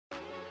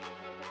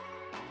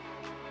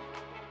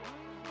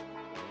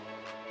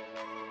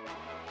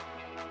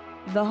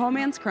The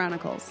Homance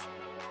Chronicles.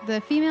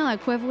 The female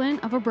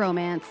equivalent of a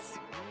bromance.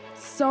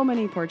 So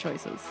many poor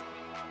choices.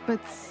 But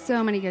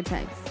so many good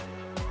times.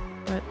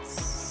 But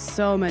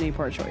so many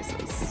poor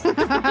choices.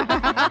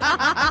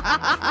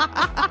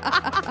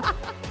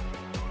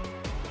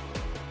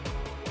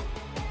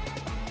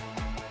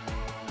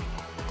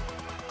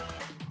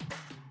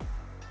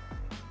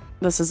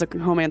 This is a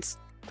Homance,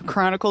 the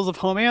Chronicles of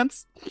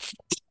Homance.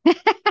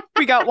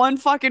 We got one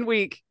fucking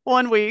week.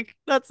 1 week.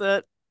 That's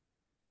it.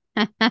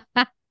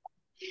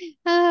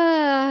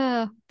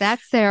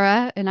 That's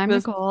Sarah, and I'm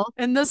Nicole.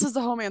 And this is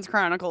the Homance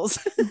Chronicles.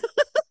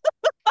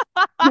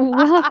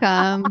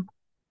 Welcome.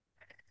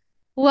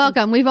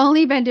 Welcome. We've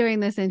only been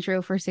doing this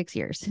intro for 6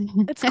 years.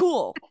 It's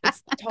cool.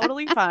 It's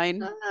totally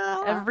fine.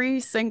 Every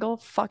single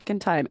fucking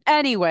time.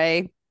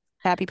 Anyway,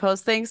 happy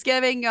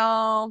post-Thanksgiving,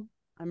 y'all.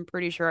 I'm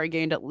pretty sure I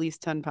gained at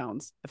least 10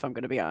 pounds, if I'm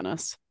going to be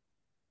honest.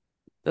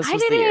 This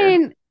was the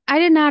year. I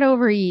did not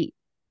overeat,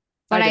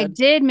 but I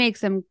did make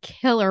some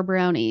killer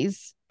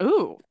brownies.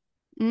 Ooh,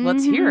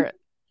 let's hear it.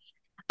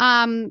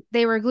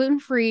 They were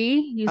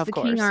gluten-free. Used the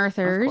King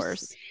Arthur's. Of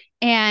course.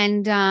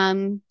 And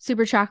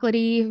super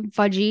chocolatey,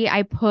 fudgy.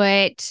 I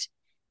put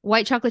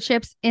white chocolate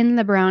chips in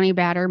the brownie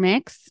batter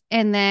mix.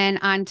 And then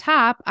on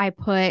top, I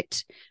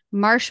put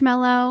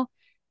marshmallow,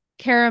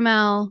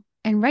 caramel,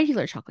 and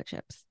regular chocolate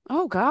chips.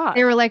 Oh, God.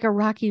 They were like a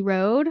rocky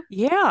road.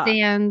 Yeah.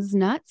 Sans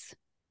nuts.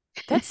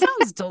 That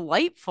sounds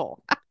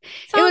delightful.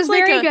 It was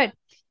very good.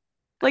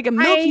 Like a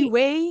Milky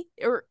Way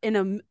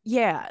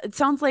it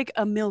sounds like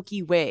a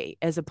Milky Way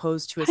as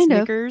opposed to a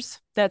Snickers.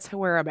 That's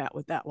where I'm at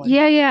with that one.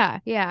 Yeah.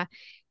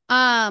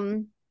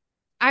 I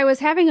was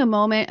having a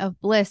moment of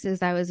bliss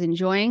as I was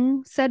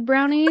enjoying said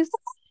brownies.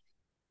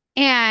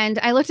 And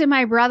I looked at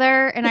my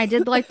brother and I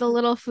did like the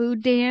little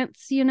food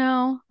dance,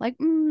 little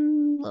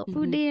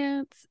food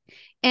dance.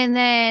 And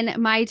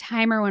then my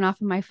timer went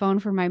off on my phone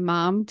for my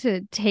mom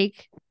to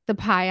take the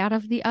pie out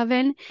of the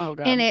oven. Oh,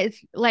 God. And it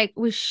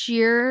was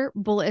sheer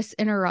bliss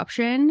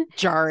interruption.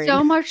 Jarring.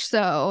 So much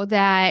so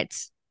that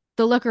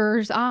the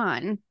lookers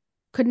on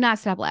could not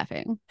stop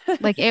laughing.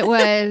 It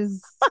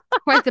was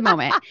quite the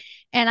moment.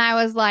 And I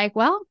was like,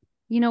 well,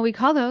 we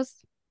call those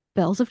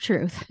bells of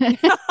truth.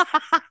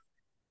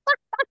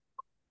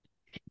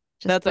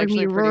 That's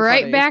actually pretty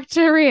right funny. Back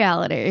to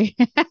reality.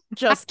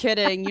 Just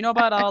kidding. You know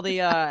about all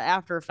the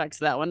after effects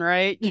of that one,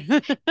 right?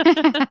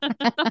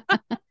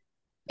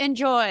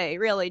 Enjoy,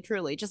 really,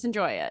 truly, just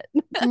enjoy it.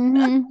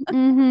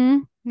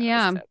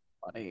 Yeah. So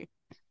funny.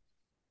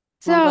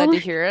 So I'm glad to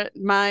hear it.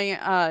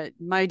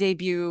 My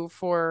debut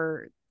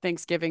for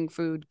Thanksgiving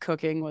food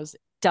cooking was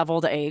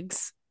deviled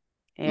eggs.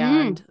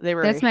 And they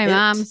were that's my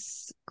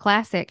mom's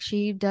classic.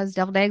 She does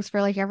deviled eggs for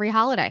every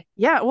holiday.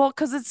 Yeah, well,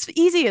 because it's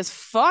easy as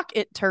fuck,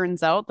 it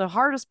turns out. The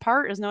hardest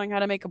part is knowing how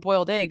to make a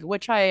boiled egg,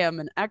 which I am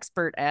an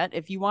expert at.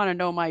 If you want to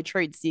know my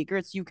trade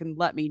secrets, you can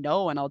let me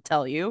know and I'll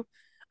tell you.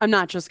 I'm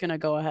not just going to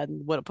go ahead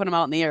and put them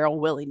out in the air all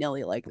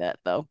willy-nilly like that,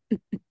 though.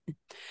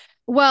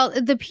 Well,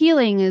 the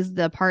peeling is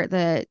the part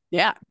that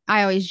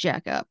I always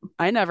jack up.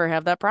 I never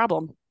have that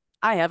problem.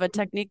 I have a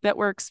technique that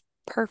works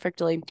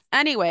perfectly.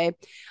 Anyway,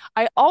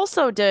 I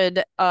also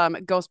did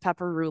ghost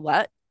pepper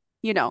roulette,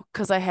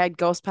 because I had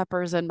ghost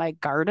peppers in my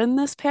garden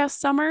this past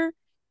summer.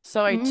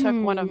 So I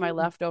took one of my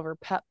leftover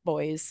Pep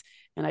Boys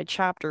and I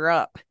chopped her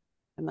up.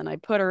 And then I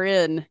put her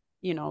in,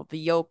 the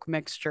yolk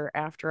mixture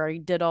after I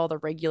did all the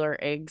regular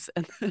eggs.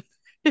 And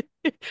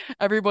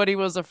everybody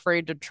was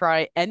afraid to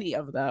try any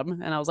of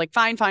them. And I was like,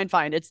 fine.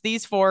 It's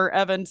these 4,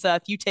 Evan,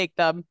 Seth, you take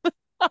them.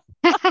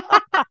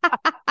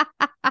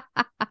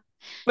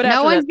 But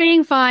no one's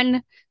being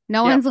fun.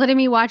 No one's letting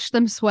me watch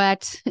them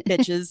sweat.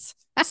 Bitches.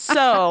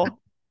 So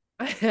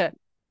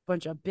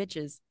bunch of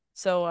bitches.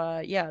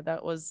 So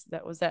that was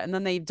that. And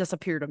then they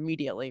disappeared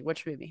immediately,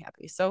 which made me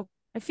happy. So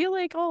I feel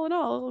like all in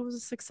all, it was a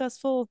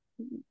successful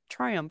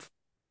triumph.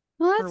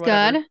 Well, that's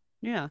good.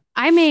 Yeah.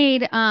 I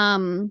made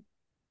I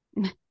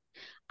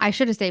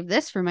should have saved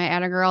this for my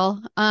Atta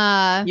Girl.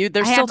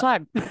 There's still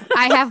time.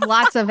 I have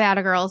lots of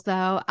Atta Girls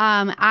though.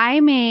 I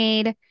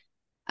made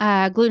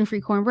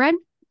gluten-free cornbread.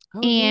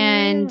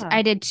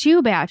 I did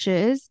 2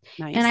 batches.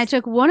 Nice. And I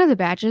took one of the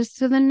batches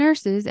to the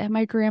nurses at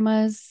my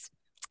grandma's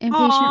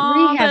inpatient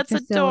rehab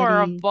facility. That's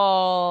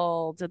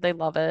adorable. Did they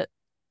love it?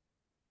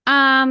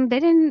 They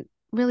didn't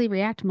really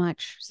react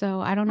much,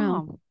 so I don't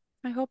know.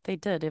 I hope they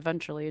did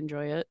eventually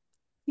enjoy it.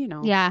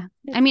 Yeah.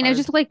 I mean, hard. I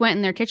just went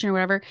in their kitchen or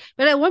whatever.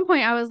 But at one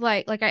point I was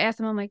like I asked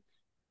them, I'm like,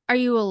 are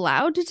you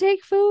allowed to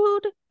take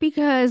food?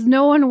 Because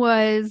no one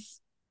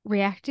was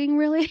reacting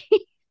really.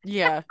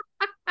 Yeah.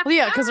 Well,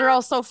 yeah, because they're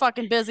all so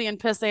fucking busy and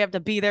pissed they have to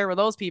be there with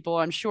those people,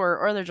 I'm sure.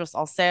 Or they're just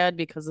all sad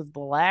because of the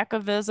lack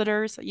of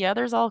visitors. Yeah,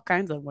 there's all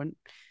kinds of one.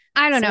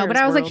 I don't know, but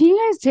I was like, can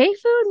you guys take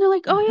food? And they're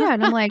like, oh, yeah.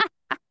 And I'm like,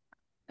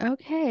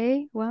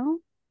 okay, well,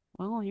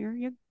 here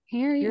you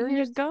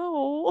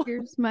go.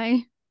 Here's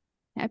my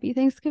happy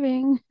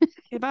Thanksgiving.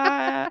 Okay,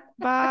 bye.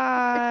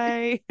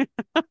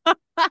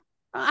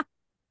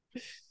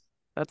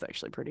 That's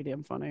actually pretty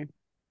damn funny.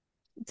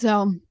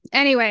 So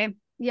anyway,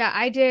 yeah,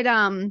 I did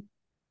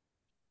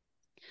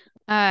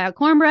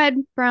Cornbread,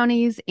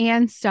 brownies,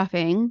 and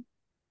stuffing.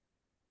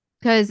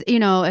 Because,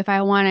 if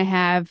I want to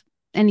have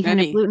any kind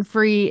of Any.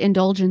 gluten-free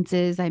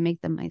indulgences, I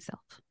make them myself.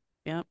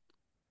 Yep.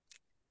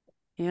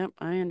 Yep.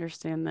 I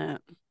understand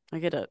that. I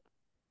get it.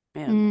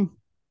 Man, Mm.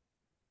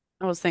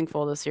 I was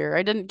thankful this year.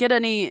 I didn't get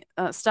any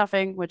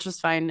stuffing, which is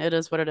fine. It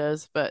is what it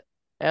is. But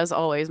as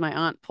always, my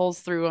aunt pulls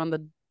through on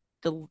the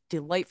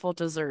delightful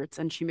desserts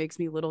and she makes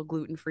me little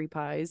gluten-free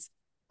pies,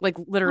 like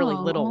literally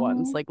little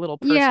ones, Oh, like little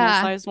personal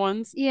yeah. sized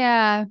ones.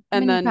 Yeah.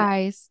 And Mini then,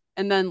 pies.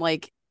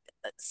 like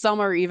some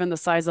are even the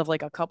size of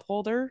like a cup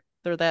holder.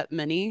 They're that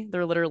mini.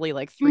 They're literally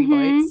like three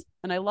Mm-hmm. bites.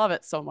 And I love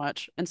it so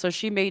much. And so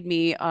she made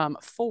me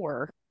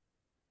four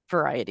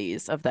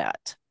varieties of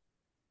that.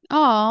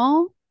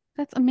 Oh,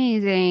 that's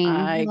amazing.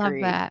 I I love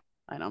agree. that.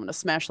 I know I'm gonna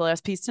smash the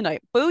last piece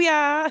tonight.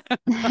 Booyah!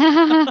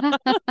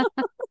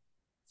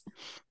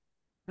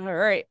 All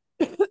right.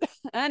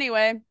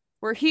 Anyway,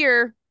 we're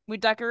here. We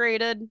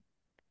decorated.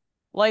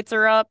 Lights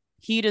are up.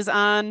 Heat is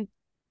on.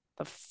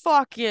 The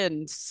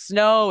fucking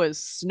snow is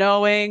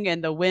snowing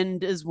and the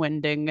wind is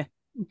winding.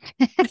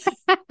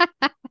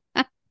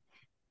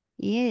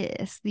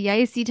 Yes, the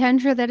icy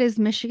tundra that is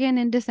Michigan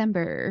in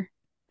December.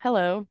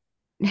 Hello.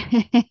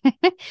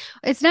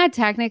 It's not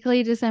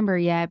technically December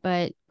yet,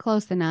 but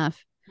close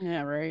enough.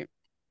 Yeah, right.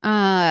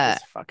 Uh,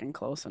 Just fucking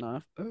close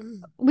enough.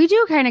 we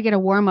do kind of get a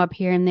warm up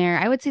here and there.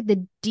 I would say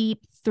the deep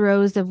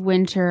throes of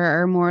winter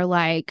are more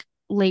like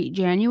late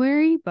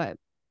January, but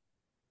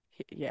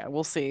Yeah,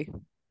 we'll see.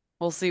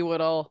 We'll see what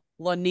all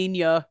La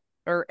Nina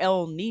or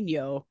El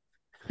Nino,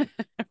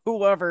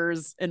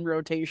 whoever's in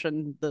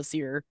rotation this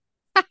year.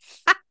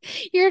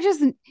 you're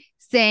just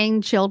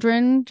saying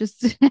children.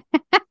 Just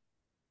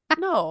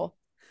No,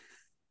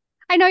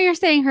 I know you're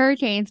saying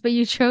hurricanes, but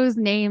you chose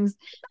names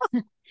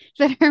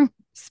that are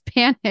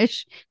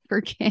Spanish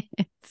for kids.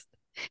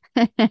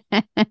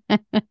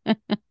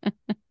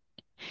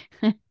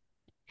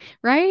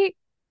 Right?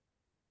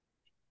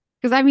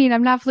 Because I mean,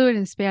 I'm not fluent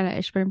in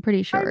Spanish, but I'm pretty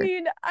I sure.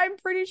 mean, I'm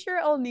pretty sure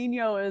El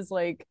Nino is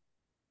like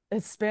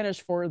it's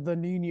Spanish for the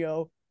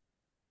Nino.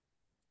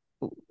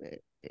 For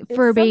It's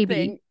a baby.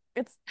 something.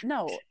 It's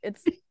no,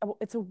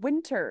 it's a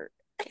winter.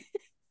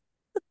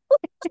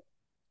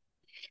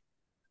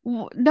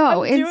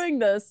 No, I'm doing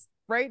this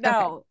right okay.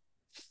 now.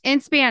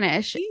 In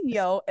Spanish.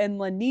 Nino and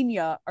La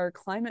Nina are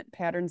climate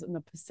patterns in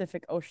the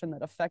Pacific Ocean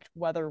that affect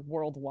weather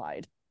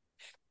worldwide.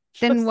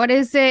 Then Just what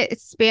is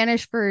it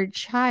Spanish for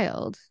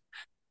child?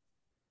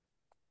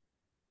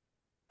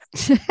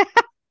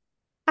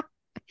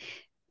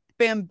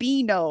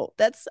 Bambino.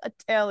 That's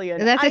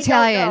Italian. That's I don't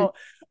Italian. know.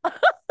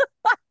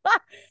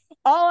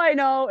 All I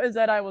know is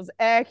that I was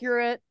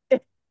accurate.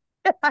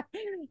 I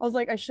was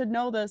like, I should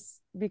know this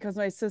because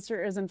my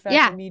sister is, in fact, a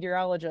Yeah.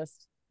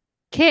 meteorologist.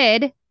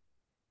 Kid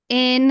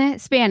in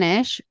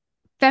Spanish,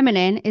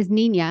 feminine is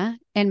niña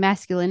and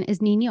masculine is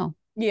niño.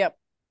 Yep.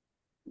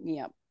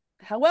 Yep.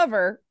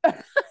 However,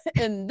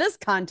 in this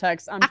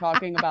context, I'm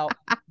talking about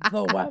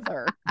the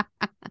weather.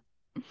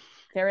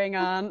 Carrying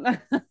on.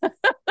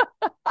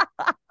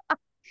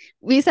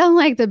 We sound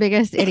like the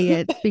biggest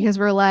idiots because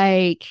we're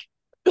like,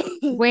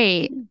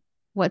 wait,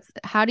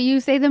 how do you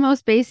say the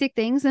most basic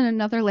things in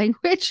another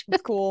language?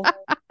 It's cool.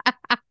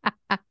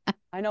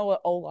 I know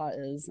what hola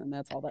is, and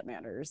that's all that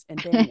matters.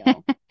 And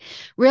baño.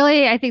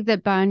 Really, I think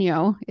that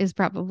baño is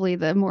probably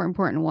the more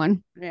important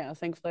one. Yeah,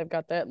 thankfully I've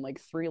got that in like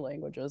three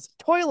languages.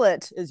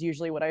 Toilet is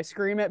usually what I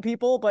scream at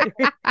people, but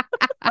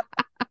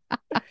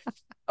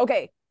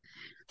okay.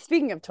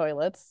 Speaking of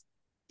toilets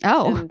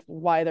Oh, and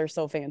why they're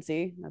so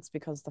fancy, that's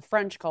because the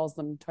French calls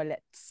them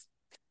toilettes.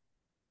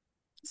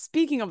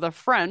 Speaking of the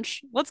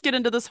French, let's get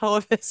into this hoe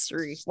of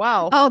history.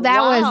 Wow. oh, that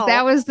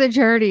Wow. was the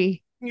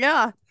journey.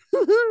 Yeah.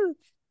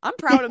 I'm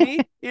proud of me.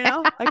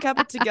 I kept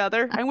it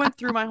together. I went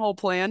through my whole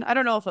plan. I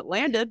don't know if it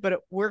landed, but it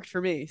worked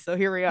for me. So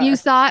here we You are.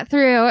 saw it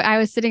through. I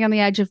was sitting on the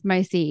edge of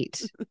my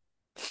seat.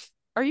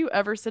 Are you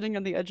ever sitting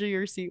on the edge of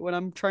your seat when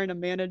I'm trying to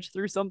manage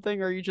through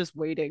something, or are you just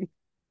waiting?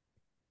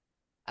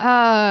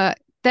 Uh,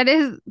 that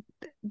is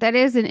that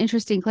is an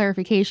interesting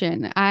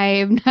clarification.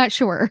 I'm not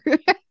sure.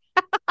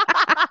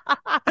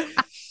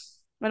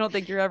 I don't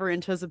think you're ever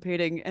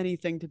anticipating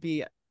anything to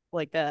be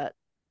like that.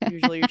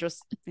 Usually you're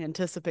just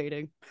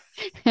anticipating.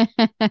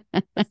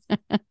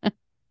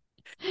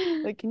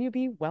 Like, can you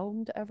be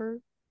whelmed ever?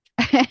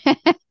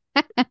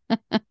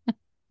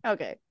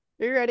 Okay.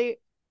 Are you ready?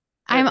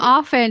 All I'm right.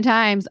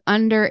 oftentimes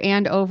under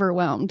and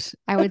overwhelmed.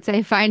 I would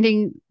say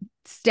finding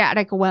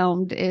static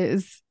whelmed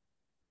is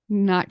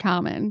not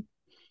common.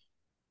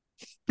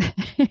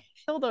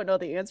 Still don't know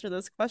the answer to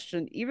this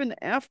question, even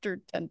after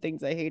 10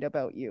 things I hate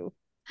about you.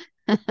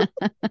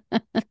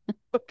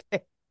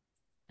 Okay.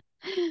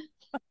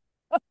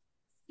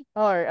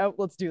 All right.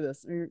 Let's do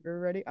this. Are you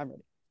ready? I'm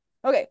ready.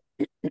 Okay.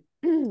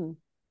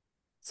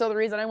 So the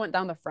reason I went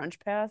down the French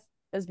path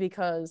is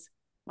because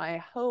my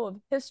hoe of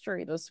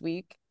history this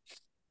week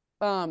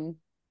um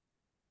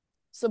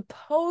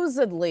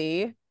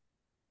supposedly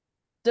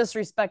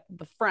disrespected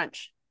the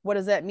French. What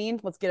does that mean?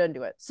 Let's get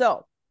into it.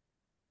 So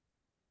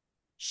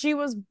she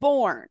was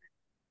born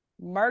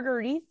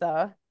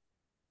Margaretha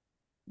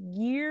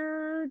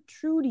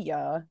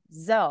Geertrudia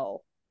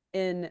Zell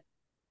in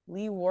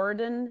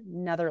Leeuwarden,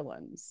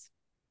 Netherlands.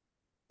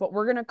 But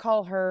we're going to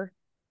call her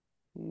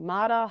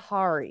Mata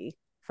Hari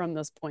from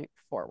this point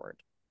forward.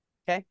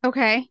 Okay.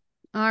 Okay.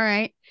 All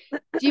right.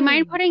 Do you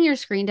mind putting your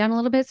screen down a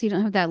little bit so you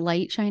don't have that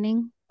light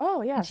shining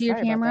Oh, yeah. into your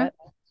Sorry about camera?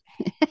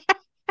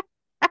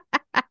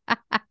 that.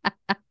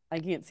 I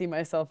can't see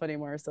myself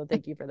anymore. So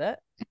thank you for that.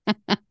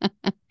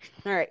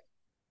 All right.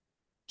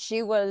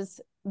 She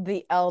was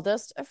the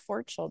eldest of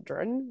four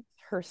children.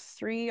 Her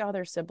three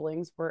other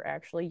siblings were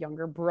actually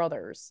younger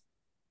brothers.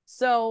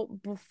 So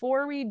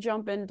before we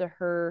jump into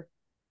her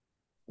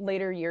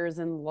later years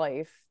in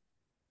life,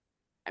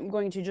 I'm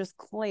going to just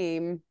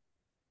claim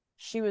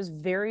she was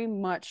very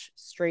much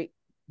straight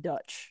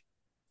Dutch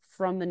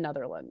from the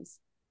Netherlands.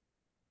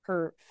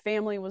 Her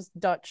family was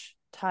Dutch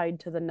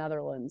tied to the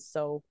Netherlands.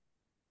 So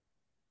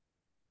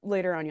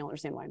later on, you'll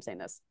understand why I'm saying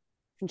this.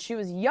 When she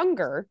was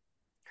younger,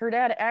 her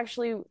dad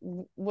actually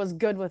was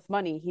good with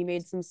money. He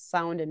made some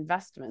sound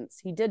investments.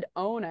 He did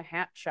own a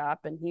hat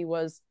shop and he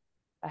was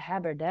a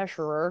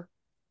haberdasherer,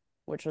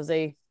 which was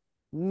a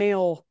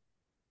male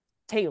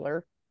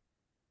tailor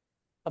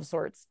of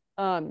sorts.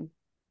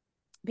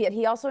 But yet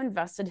he also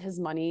invested his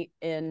money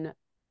in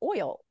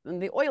oil, in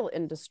the oil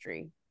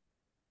industry.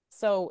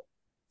 So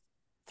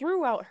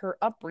throughout her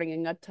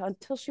upbringing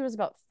until she was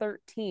about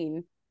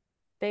 13,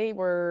 they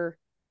were,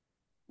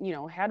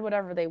 had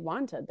whatever they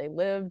wanted. They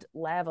lived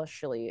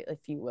lavishly,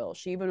 if you will.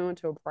 She even went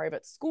to a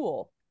private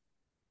school.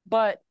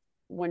 But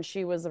when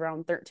she was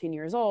around 13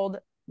 years old,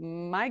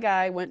 my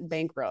guy went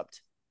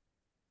bankrupt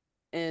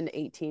in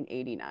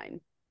 1889.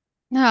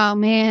 Oh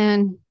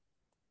man.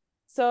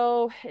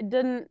 So it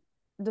didn't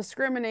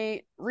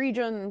discriminate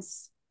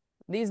regions.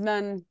 These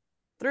men,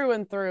 through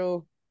and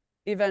through,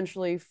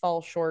 eventually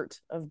fall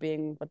short of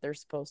being what they're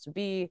supposed to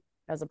be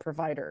as a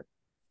provider.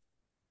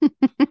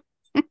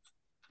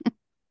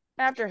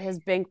 After his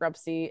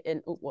bankruptcy, in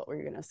what were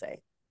you going to say?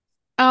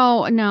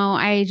 Oh no,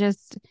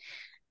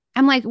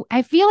 I'm like,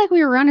 I feel like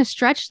we were on a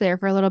stretch there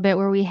for a little bit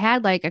where we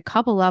had like a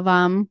couple of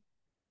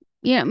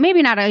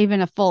maybe not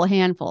even a full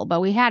handful, but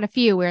we had a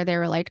few where they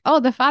were like, oh,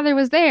 the father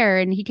was there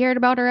and he cared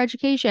about our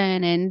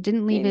education and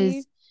didn't leave Maybe,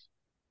 his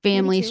maybe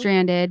family two.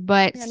 stranded.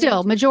 But Yeah, maybe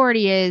still, two.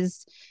 majority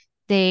is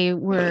they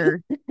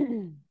were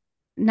mm-hmm,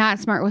 not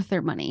smart with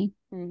their money.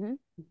 mm-hmm,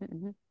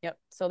 mm-hmm. Yep.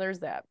 So there's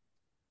that.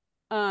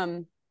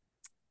 Um,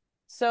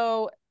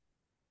 so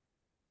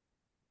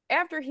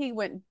after he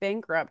went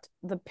bankrupt,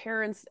 the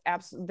parents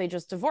they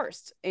just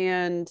divorced.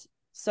 And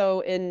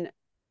so in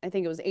I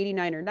think it was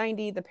 89 or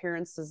 90, the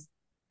parents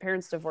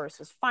divorce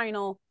was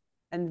final.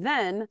 And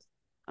then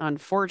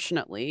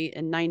unfortunately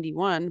in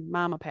 91,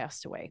 mama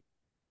passed away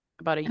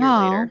about a year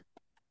Oh, later.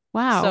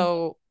 wow.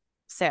 So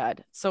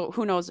sad. So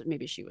who knows,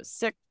 maybe she was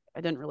sick.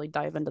 I didn't really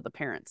dive into the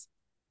parents.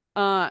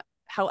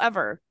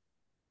 However,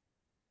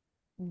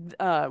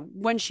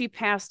 when she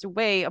passed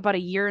away, about a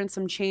year and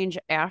some change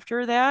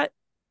after that,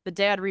 the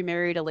dad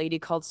remarried a lady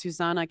called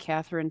Susanna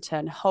Catherine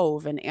ten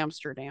Hove in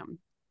Amsterdam.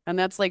 And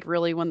that's like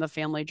really when the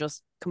family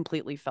just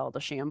completely fell to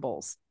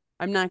shambles.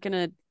 I'm not going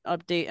to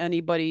update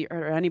anybody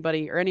or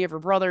any of her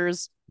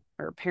brothers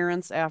or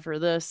parents after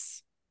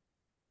this.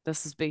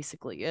 This is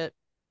basically it.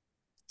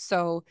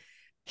 So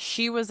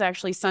she was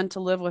actually sent to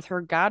live with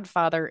her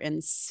godfather in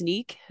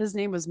Sneek. His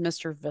name was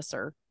Mr.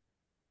 Visser.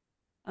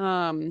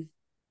 Um,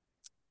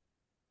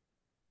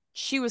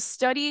 she was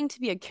studying to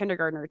be a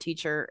kindergartner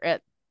teacher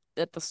at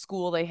the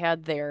school they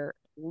had there,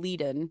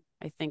 Leiden,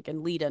 I think,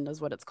 in Leiden is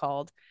what it's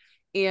called.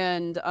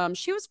 And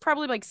she was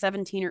probably like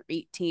 17 or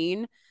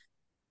 18.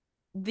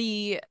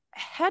 The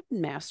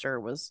headmaster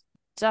was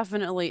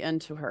definitely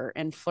into her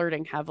and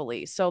flirting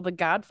heavily. So the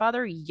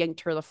godfather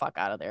yanked her the fuck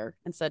out of there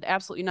and said,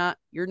 absolutely not.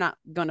 You're not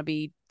going to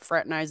be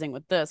fraternizing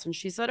with this. And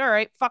she said, all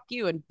right, fuck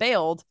you, and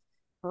bailed,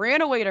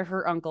 ran away to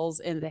her uncle's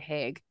in The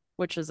Hague,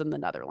 which is in the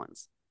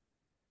Netherlands.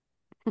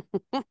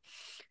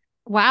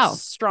 Wow.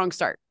 Strong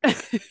start.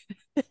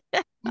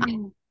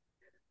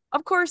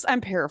 Of course,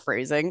 I'm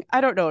paraphrasing.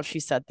 I don't know if she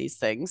said these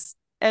things.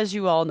 As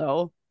you all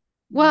know,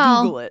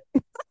 Well, Google it.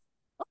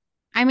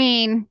 I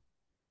mean,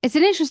 it's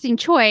an interesting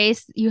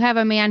choice. You have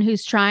a man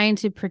who's trying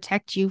to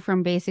protect you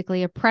from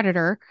basically a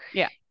predator.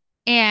 Yeah,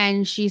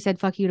 And she said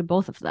fuck you to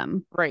both of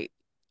them. right.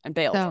 And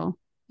bailed. So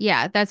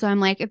yeah, that's why I'm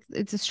like,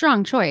 it's a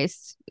strong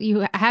choice.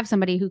 You have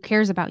somebody who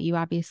cares about you,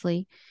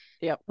 obviously,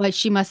 Yep. but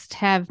she must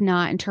have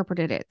not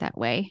interpreted it that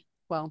way.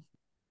 Well,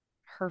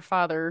 her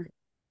father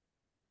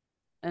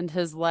and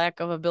his lack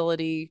of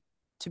ability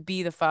to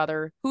be the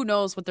father, who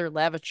knows what their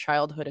lavish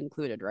childhood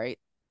included, right?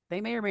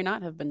 They may or may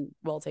not have been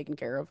well taken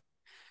care of.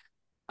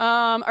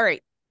 All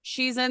right.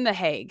 She's in The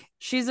Hague.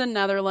 She's in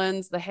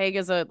Netherlands. The Hague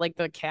is like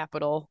the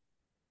capital.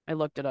 I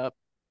looked it up.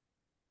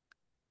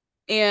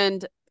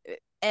 And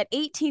at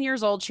 18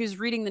 years old, she was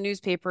reading the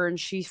newspaper and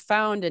she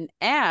found an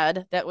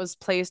ad that was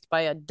placed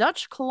by a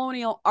Dutch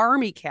colonial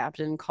army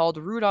captain called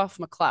Rudolph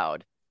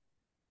MacLeod.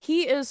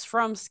 He is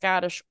from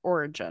Scottish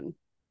origin,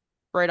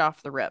 right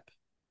off the rip.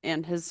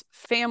 And his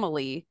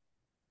family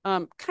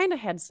kind of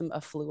had some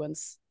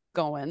affluence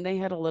going. They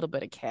had a little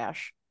bit of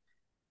cash.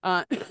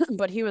 uh,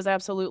 but he was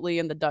absolutely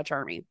in the Dutch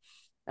army.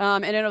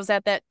 And it was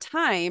at that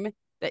time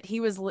that he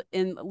was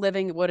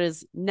living what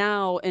is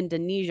now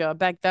Indonesia.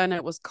 Back then,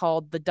 it was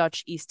called the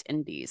Dutch East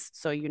Indies.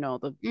 So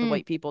the Mm.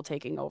 white people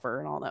taking over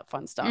and all that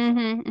fun stuff.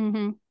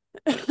 Mm-hmm.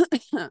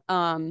 Mm-hmm.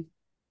 um,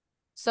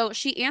 so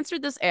she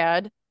answered this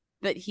ad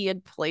that he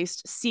had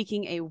placed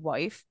seeking a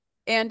wife,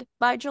 and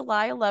by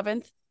July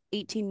 11th,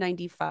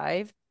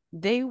 1895,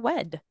 they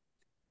wed.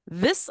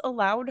 This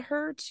allowed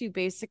her to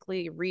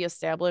basically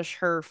reestablish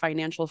her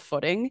financial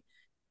footing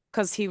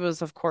because he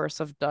was, of course,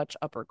 of Dutch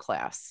upper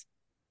class.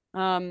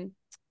 Um,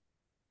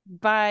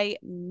 by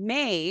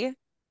May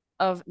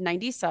of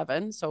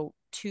 97, so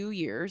 2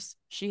 years,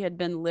 she had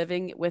been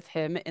living with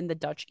him in the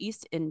Dutch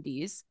East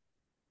Indies.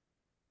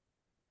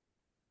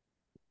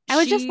 I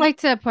would just She, like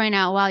to point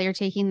out while you're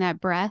taking that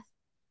breath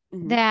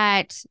mhm.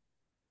 that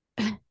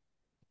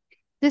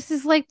this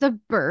is like the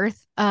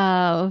birth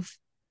um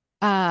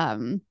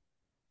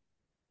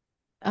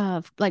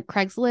of like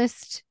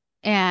Craigslist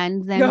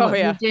and then Oh what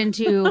yeah. moved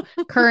into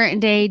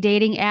current day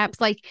dating apps.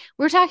 Like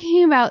we're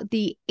talking about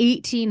the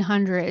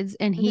 1800s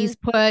and Mhm. he's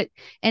put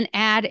an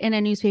ad in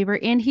a newspaper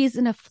and he's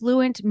an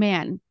affluent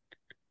man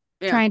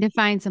Yeah. trying to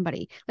find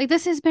somebody. Like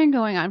this has been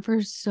going on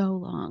for so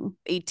long.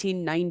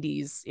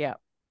 1890s. Yeah.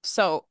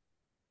 So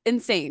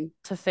insane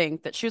to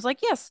think that she was like,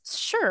 yes,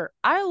 sure,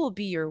 I will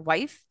be your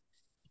wife.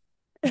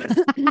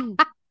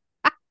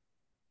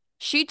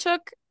 She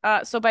took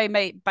so by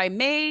May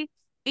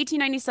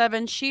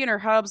 1897, she and her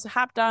hubs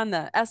hopped on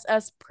the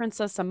SS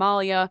Princess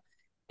Amalia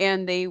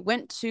and they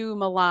went to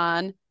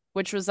Milan,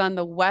 which was on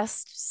the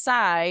west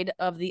side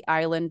of the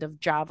island of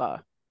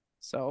Java.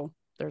 So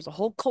there's a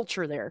whole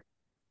culture there.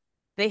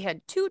 They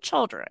had two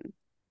children,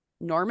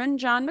 Norman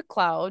John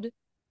McLeod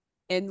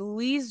and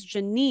Louise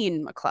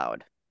Janine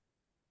McLeod.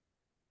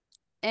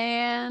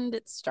 And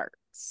it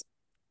starts.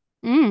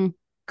 Mm.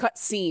 Cut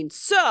scene.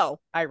 So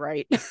I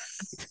write.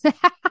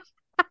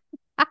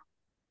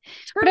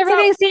 But Turns out,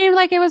 everything seemed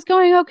like it was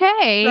going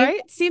okay.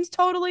 right? Seems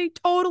totally,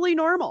 totally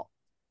normal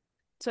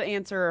to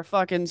answer a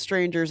fucking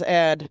stranger's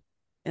ad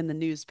in the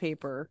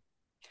newspaper.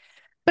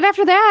 But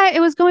after that, it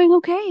was going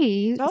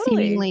okay, Totally.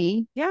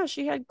 seemingly. Yeah,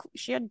 she had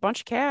a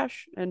bunch of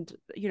cash and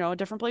a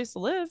different place to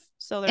live.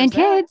 So And there's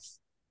that. kids.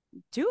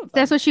 Two of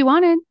That's them. what she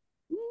wanted.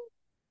 Mm,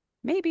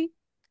 maybe.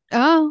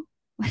 Oh.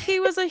 He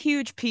was a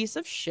huge piece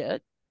of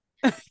shit.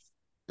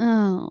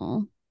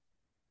 Oh.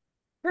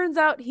 Turns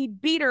out he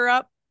beat her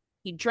up.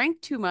 He drank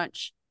too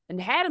much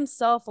and had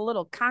himself a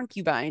little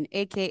concubine,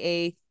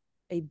 aka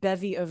a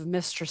bevy of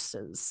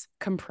mistresses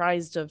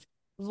comprised of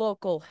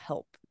local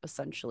help,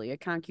 essentially. A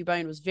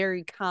concubine was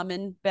very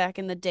common back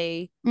in the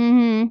day.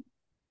 Mm-hmm.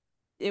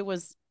 It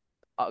was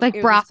Like it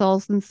was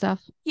brothels and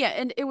stuff. yeah,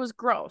 and it was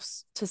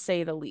gross to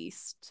say the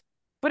least.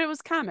 But it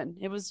was common.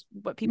 It was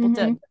what people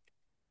Mm-hmm.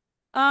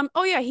 did.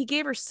 Oh yeah, he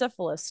gave her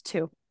syphilis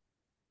too.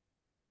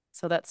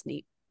 So that's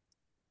neat.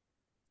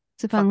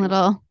 It's a fun Fucking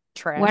little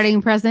trash.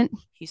 wedding present.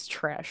 He's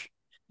trash.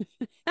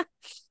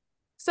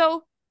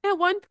 So at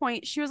one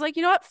point, she was like,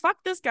 you know what? Fuck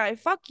this guy.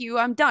 Fuck you.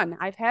 I'm done.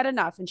 I've had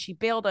enough. And she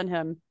bailed on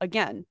him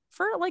again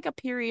for like a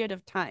period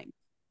of time.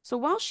 So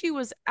while she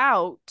was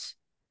out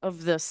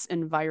of this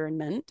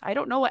environment, I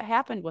don't know what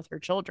happened with her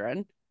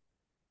children.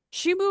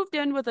 She moved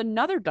in with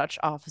another Dutch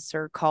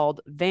officer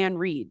called Van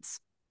Reeds.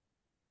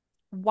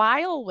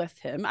 While with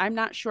him, I'm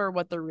not sure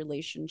what the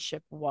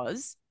relationship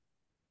was.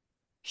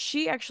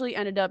 She actually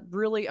ended up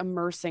really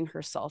immersing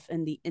herself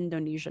in the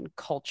Indonesian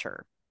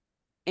culture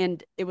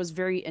and it was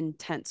very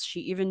intense.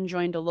 She even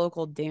joined a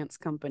local dance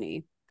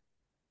company.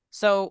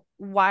 So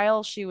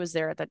while she was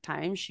there at that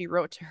time, she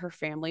wrote to her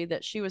family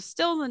that she was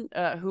still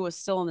who was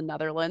still in the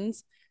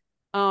Netherlands,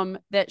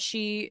 that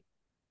she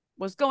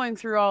was going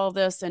through all of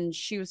this and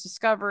she was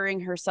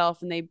discovering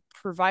herself, and they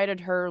provided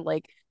her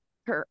like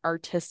her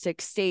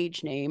artistic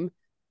stage name,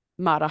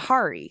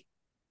 Matahari,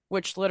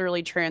 which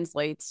literally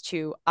translates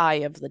to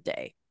 "eye of the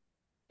day."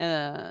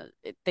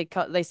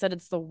 They said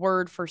it's the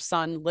word for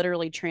sun,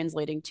 literally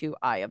translating to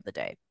 "eye of the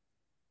day."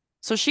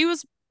 So she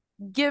was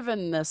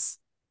given this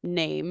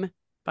name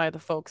by the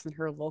folks in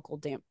her local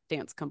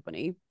dance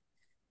company.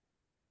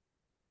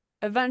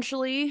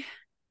 Eventually,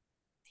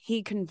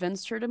 he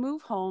convinced her to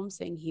move home,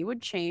 saying he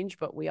would change,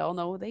 but we all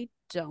know they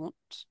don't,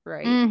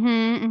 right? Mm-hmm.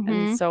 And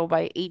Mm-hmm. so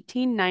by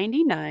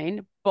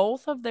 1899,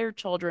 both of their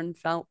children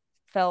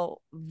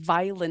fell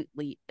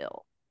violently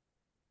ill.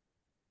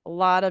 A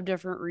lot of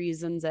different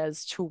reasons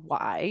as to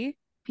why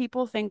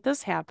people think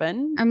this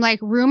happened. I'm like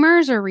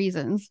rumors or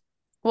reasons.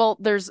 Well,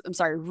 I'm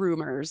sorry,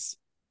 rumors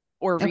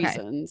or Okay.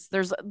 reasons.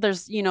 There's a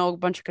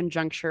bunch of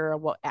conjecture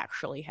of what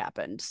actually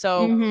happened.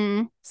 So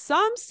Mm-hmm.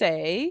 some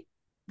say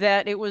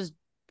that it was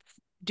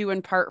due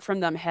in part from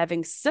them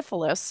having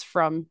syphilis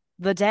from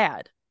the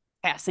dad,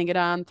 passing it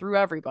on through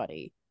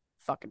everybody.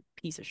 Fucking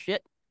piece of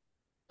shit.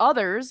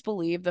 Others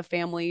believe the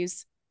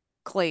family's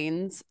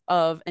claims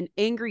of an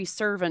angry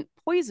servant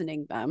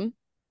poisoning them.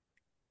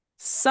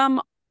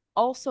 Some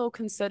also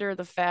consider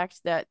the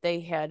fact that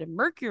they had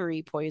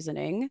mercury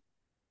poisoning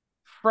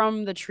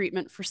from the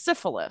treatment for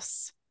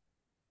syphilis.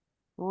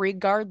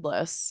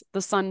 Regardless,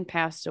 the son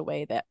passed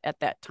away that at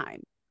that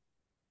time.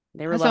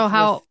 They were So left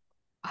with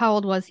how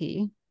old was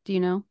he? Do you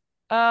know?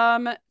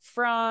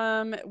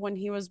 from when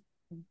he was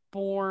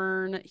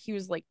born, he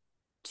was like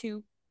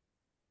 2,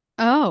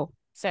 Oh.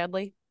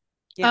 sadly.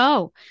 Yeah.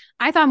 Oh,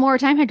 I thought more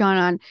time had gone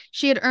on.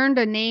 She had earned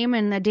a name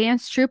in the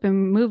dance troupe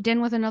and moved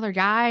in with another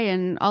guy,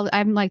 and all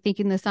I'm like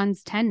thinking the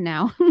son's 10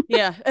 now.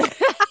 Yeah.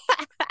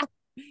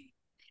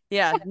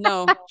 Yeah,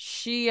 no.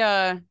 She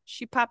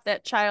popped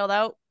that child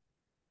out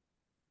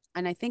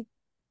and I think,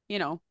 you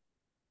know,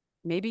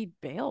 maybe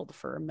bailed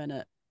for a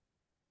minute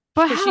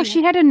But because how?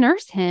 She had to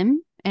nurse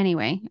him.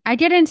 Anyway, I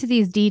get into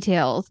these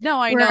details no,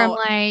 I where I'm know.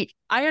 like,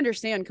 I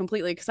understand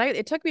completely because I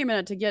it took me a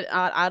minute to get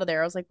out of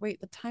there. I was like,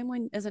 wait, the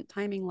timeline isn't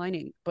timing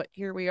lining, but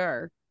here we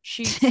are.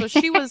 She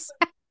was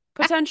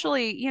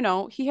potentially,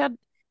 he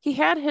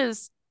had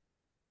his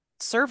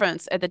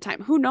servants at the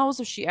time. Who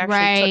knows if she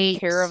actually took right,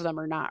 care of them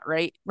or not,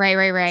 right?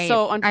 right.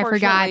 So I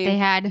forgot unfortunately, they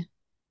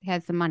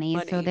had some money,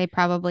 so money. they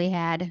probably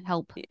had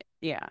help.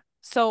 Yeah.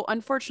 So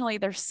unfortunately,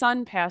 their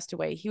son passed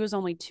away. He was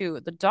only 2.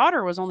 The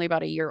daughter was only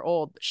about a year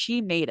old. She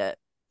made it.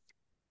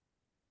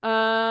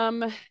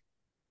 Um,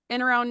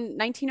 in around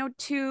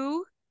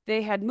 1902,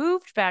 they had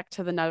moved back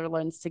to the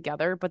Netherlands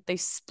together, but they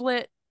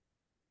split.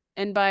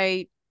 And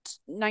by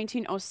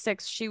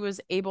 1906, she was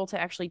able to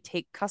actually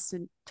take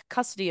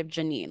custody of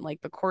Janine.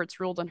 Like the courts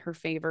ruled in her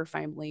favor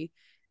finally,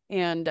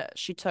 and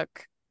she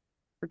took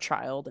her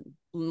child and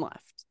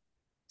left.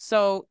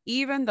 So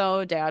even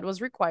though dad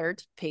was required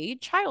to pay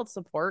child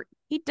support,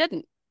 he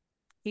didn't.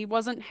 He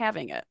wasn't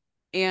having it.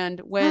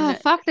 And Oh, when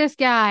fuck this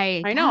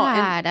guy. I know,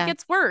 and it God.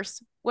 gets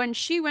worse. When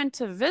she went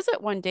to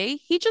visit one day,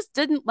 he just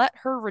didn't let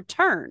her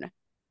return.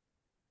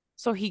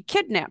 So he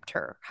kidnapped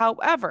her.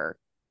 However,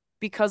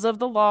 because of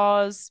the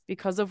laws,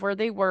 because of where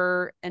they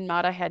were, and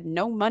Mata had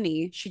no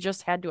money, she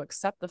just had to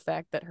accept the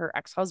fact that her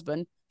ex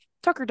husband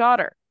took her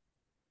daughter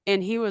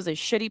and he was a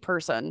shitty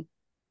person.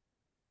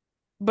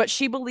 But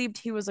she believed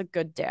he was a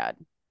good dad.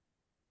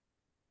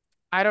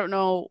 I don't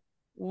know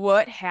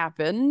what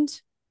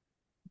happened,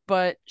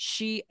 but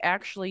she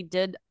actually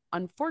did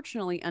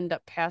unfortunately end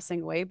up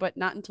passing away, but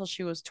not until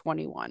she was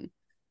 21.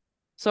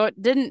 So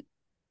it didn't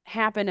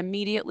happen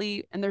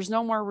immediately. And there's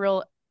no more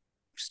real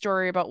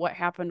story about what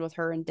happened with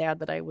her and dad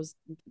that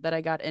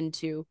I got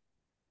into.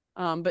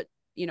 But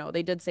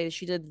they did say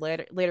she did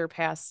later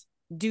pass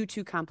due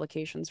to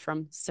complications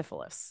from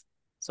syphilis.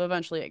 So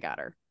eventually it got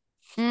her.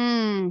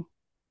 Mm.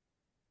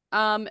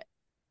 Um,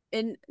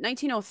 in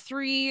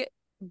 1903,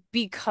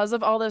 because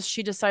of all this,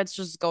 she decides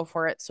to just go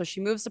for it. So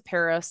she moves to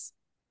Paris.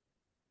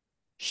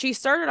 She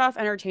started off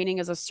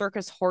entertaining as a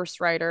circus horse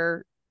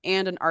rider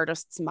and an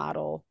artist's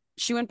model.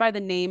 She went by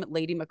the name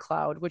Lady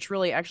McLeod, which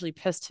really actually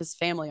pissed his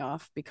family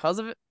off because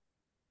of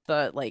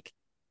the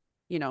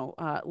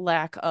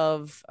lack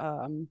of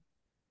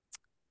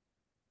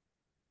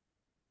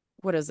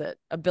what is it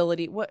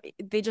ability, what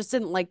they just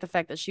didn't like the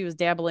fact that she was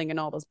dabbling in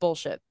all this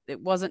bullshit. It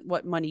wasn't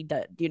what money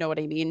did, you know what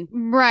I mean?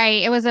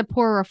 Right. It was a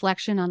poor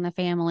reflection on the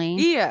family,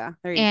 Yeah,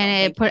 there you go,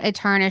 and thank you. it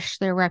tarnished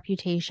their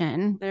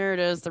reputation. There it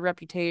is, the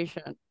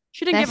reputation.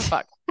 She didn't give a That's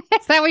fuck.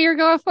 is that what you're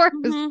going for?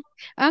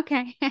 Mm-hmm.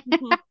 Okay.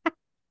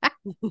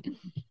 Mm-hmm.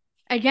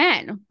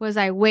 Again, was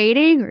I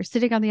waiting or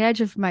sitting on the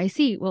edge of my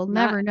seat? We'll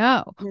Not never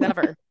know.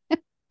 never,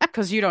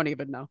 because you don't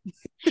even know.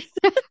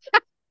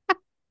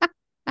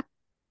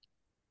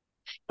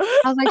 I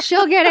was like,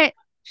 she'll get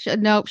it.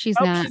 Nope, she's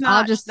Nope, not. she's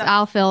not. She's not.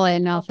 I'll fill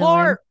in. I'll fill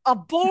in.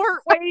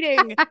 Abort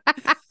waiting.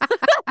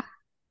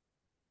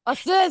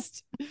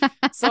 Assist.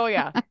 So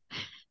yeah,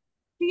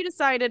 she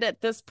decided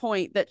at this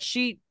point that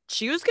she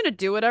was going to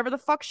do whatever the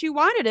fuck she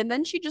wanted, and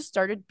then she just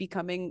started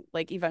becoming,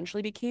 like,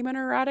 eventually became an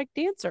erotic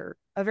dancer,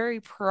 a very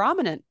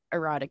prominent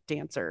erotic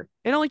dancer.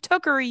 It only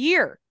took her a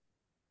year.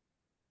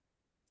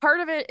 Part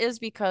of it is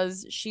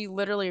because she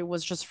literally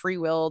was just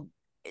free-willed.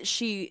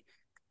 She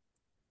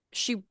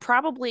she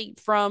probably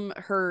from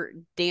her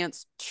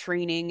dance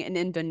training in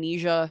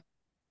Indonesia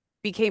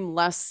became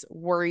less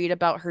worried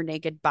about her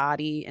naked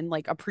body and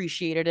like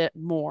appreciated it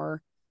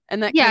more.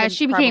 And that kind Yeah, of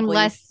she became probably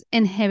less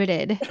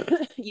inhibited.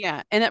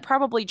 yeah, and that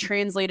probably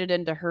translated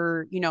into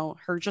her,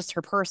 her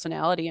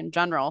personality in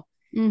general.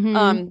 Mm-hmm.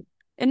 Um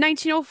in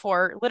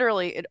 1904,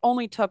 literally it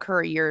only took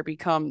her a year to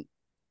become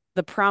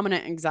the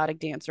prominent exotic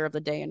dancer of the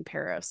day in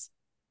Paris.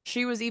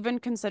 She was even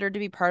considered to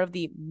be part of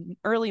the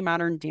early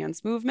modern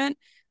dance movement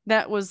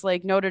that was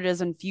like noted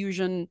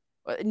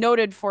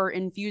for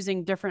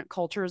infusing different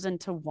cultures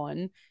into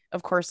one.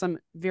 Of course, I'm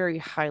very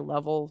high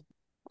level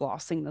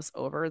glossing this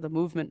over. The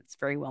movement is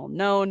very well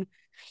known,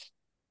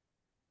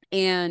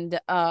 and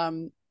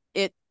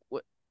it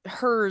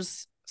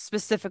hers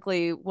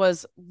specifically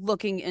was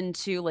looking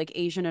into like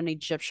Asian and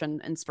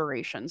Egyptian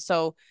inspiration.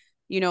 So,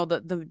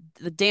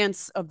 the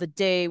dance of the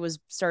day was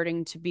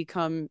starting to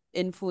become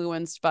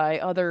influenced by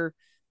other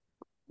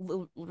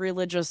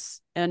religious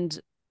and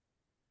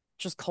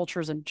just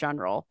cultures in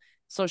general.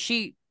 So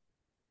she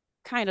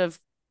kind of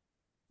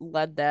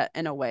led that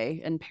in a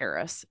way in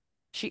Paris.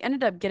 She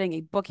ended up getting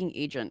a booking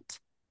agent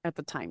at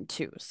the time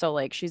too. So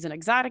like she's an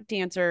exotic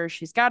dancer,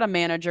 she's got a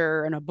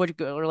manager and a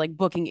or like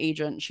booking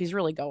agent. She's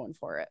really going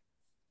for it.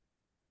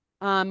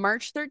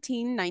 March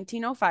 13,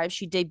 1905,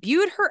 she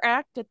debuted her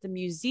act at the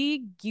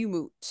Musée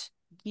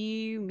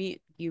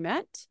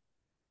Guimet,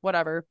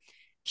 whatever.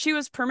 She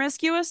was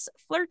promiscuous,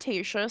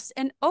 flirtatious,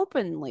 and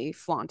openly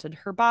flaunted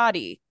her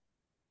body.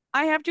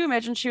 I have to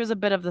imagine she was a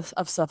bit of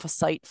a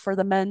sight for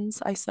the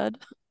men's, I said.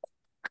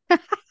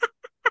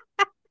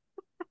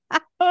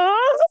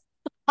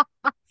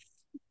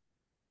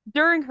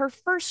 During her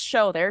first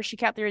show there, she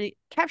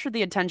captured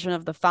the attention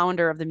of the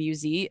founder of the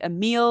musée,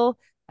 Emile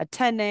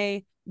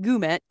Atene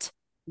Gumet.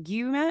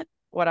 Gumet?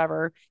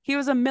 Whatever. He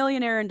was a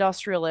millionaire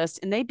industrialist,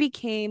 and they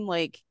became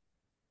like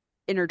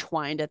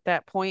intertwined at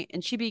that point,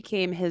 and she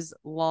became his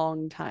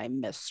longtime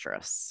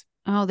mistress.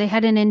 Oh, they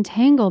had an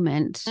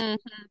entanglement.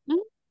 Mm-hmm.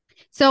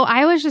 So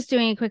I was just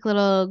doing a quick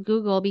little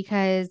Google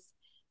because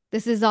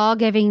this is all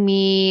giving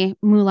me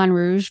Moulin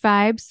Rouge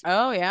vibes.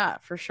 Oh, yeah,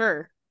 for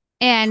sure.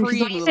 And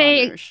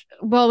because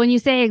when you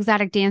say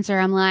exotic dancer,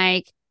 I'm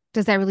like,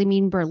 does that really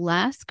mean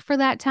burlesque for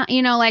that time?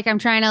 You know, like I'm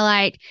trying to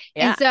like,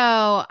 yeah. And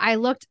so I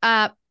looked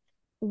up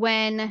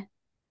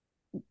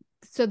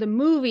so the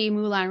movie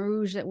Moulin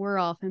Rouge that we're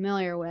all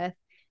familiar with,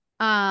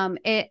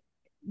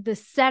 the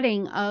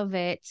setting of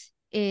it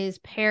is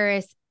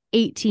Paris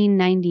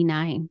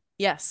 1899.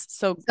 Yes.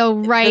 So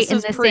right in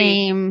the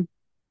same.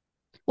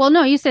 Well,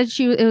 no, you said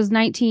it was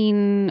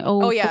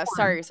 1904. Oh yeah,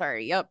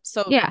 sorry. Yep.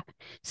 So yeah.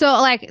 So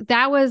like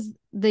that was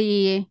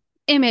the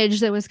image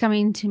that was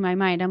coming to my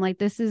mind. I'm like,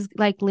 this is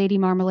like Lady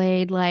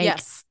Marmalade, like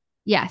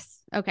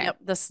yes. Okay. Yep,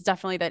 this is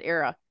definitely that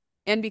era.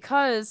 And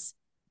because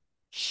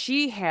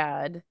she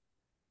had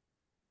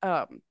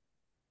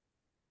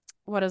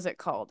what is it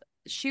called?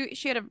 She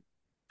had a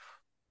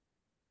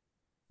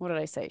what did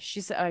I say?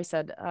 I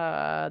said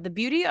the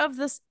beauty of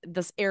this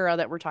era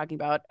that we're talking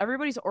about,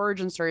 everybody's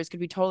origin stories could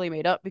be totally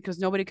made up because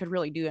nobody could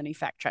really do any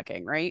fact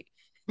checking, right?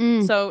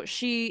 So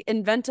she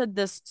invented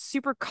this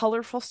super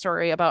colorful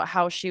story about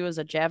how she was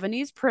a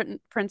Javanese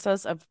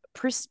princess of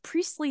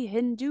priestly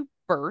Hindu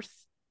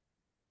birth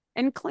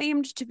and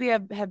claimed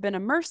to have been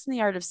immersed in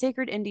the art of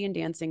sacred Indian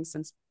dancing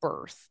since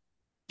birth.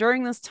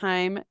 During this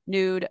time,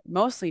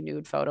 mostly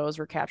nude photos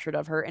were captured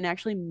of her and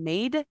actually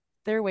made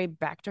their way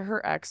back to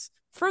her ex,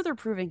 further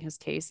proving his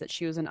case that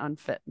she was an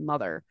unfit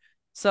mother.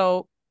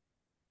 So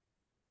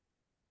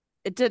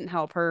it didn't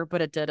help her,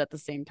 but it did at the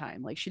same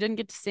time. Like she didn't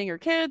get to seeing her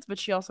kids, but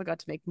she also got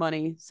to make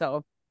money.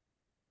 So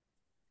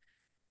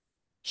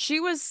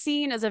she was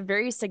seen as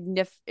very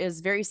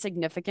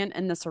significant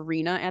in this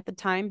arena at the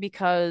time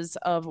because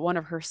of one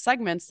of her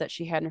segments that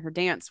she had in her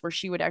dance, where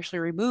she would actually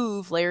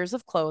remove layers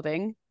of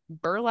clothing,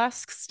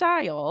 burlesque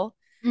style,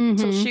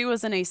 till she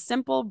was in a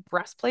simple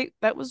breastplate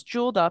that was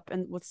jeweled up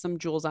and with some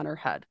jewels on her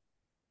head,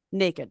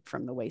 naked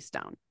from the waist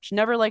down. She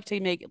never liked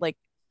to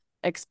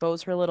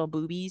expose her little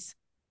boobies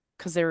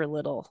because they were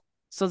little,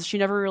 so she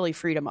never really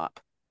freed them up.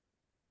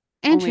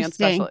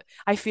 Interesting.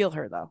 I feel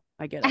her though.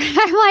 I get it.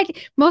 I'm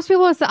like, most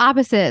people, it's the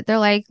opposite. They're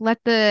like,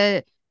 let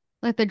the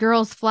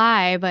girls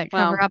fly, but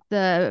cover up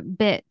the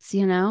bits,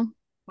 you know?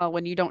 Well,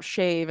 when you don't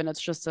shave and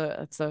it's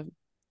a.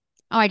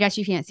 Oh, I guess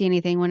you can't see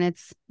anything when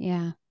it's,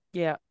 yeah.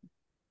 Yeah.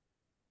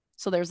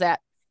 So there's that.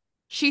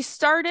 She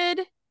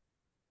started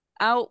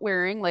out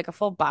wearing like a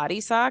full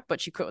body sock, but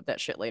she quit with that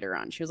shit later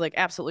on. She was like,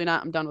 absolutely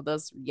not. I'm done with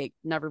this.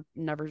 Never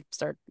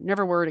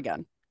wear it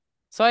again.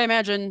 So I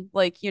imagine,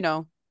 like, you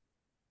know,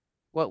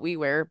 what we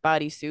wear,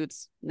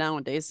 bodysuits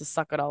nowadays to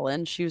suck it all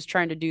in. She was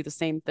trying to do the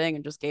same thing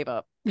and just gave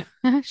up.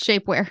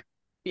 Shapewear.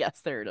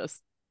 Yes, there it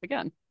is.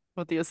 Again,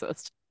 with the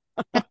assist.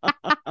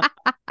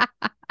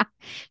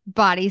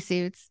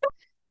 Bodysuits.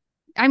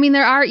 I mean,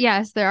 there are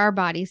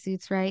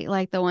bodysuits, right?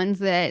 Like the ones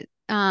that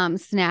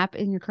snap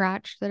in your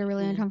crotch that are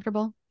really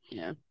uncomfortable.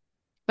 Yeah.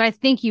 But I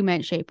think you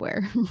meant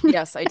shapewear.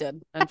 Yes, I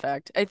did. In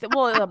fact, a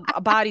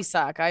body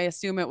sock. I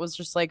assume it was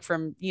just like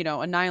from, you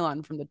know, a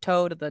nylon from the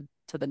toe to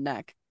the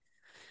neck.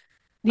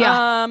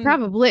 Yeah,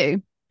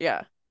 probably.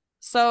 Yeah.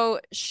 So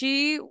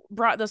she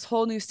brought this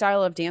whole new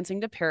style of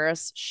dancing to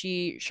Paris.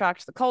 She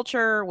shocked the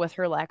culture with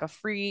her lack of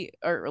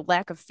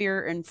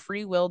fear and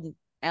free-willed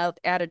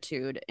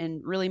attitude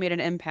and really made an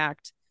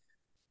impact.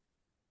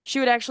 She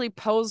would actually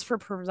pose for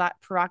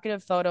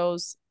provocative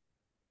photos,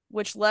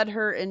 which led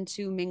her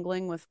into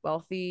mingling with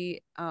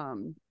wealthy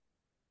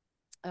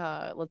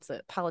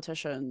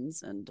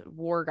politicians and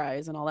war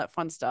guys and all that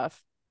fun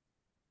stuff.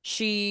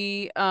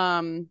 She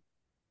really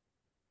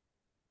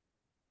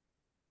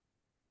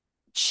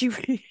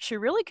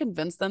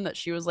convinced them that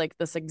she was like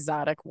this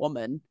exotic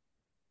woman.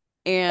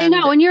 And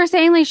no, when you were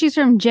saying like she's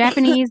from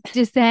Japanese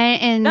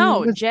descent and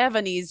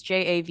Javanese,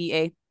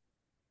 Java.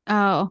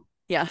 Oh.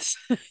 Yes.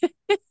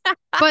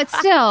 But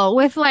still,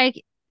 with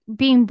like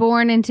being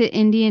born into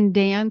Indian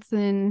dance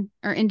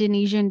or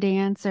Indonesian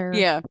dance or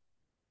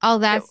all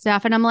that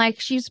stuff. And I'm like,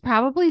 she's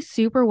probably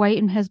super white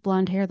and has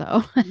blonde hair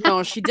though.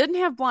 No, she didn't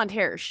have blonde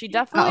hair. She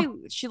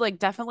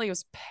definitely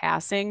was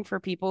passing for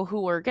people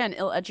who were, again,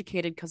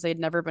 ill-educated because they'd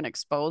never been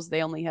exposed.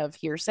 They only have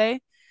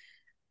hearsay.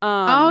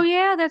 Oh Um,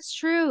 yeah, that's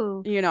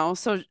true.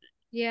 so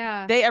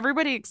Yeah.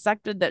 everybody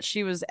accepted that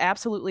she was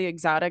absolutely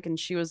exotic and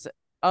she was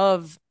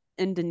of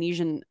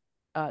Indonesian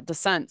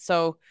descent.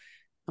 So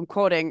I'm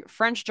quoting,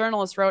 French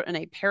journalist wrote in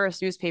a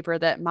Paris newspaper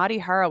that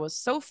Matihara was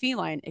so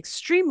feline,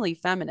 extremely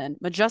feminine,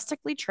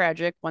 majestically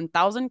tragic,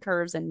 1,000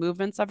 curves and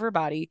movements of her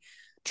body,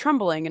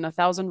 trembling in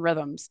 1,000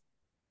 rhythms.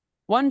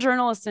 One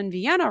journalist in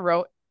Vienna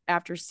wrote,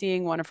 after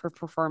seeing one of her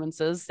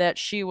performances, that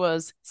she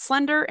was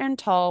slender and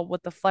tall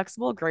with the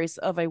flexible grace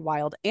of a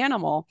wild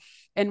animal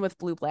and with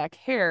blue black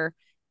hair,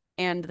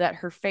 and that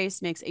her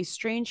face makes a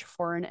strange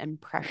foreign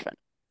impression.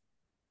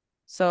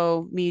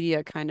 So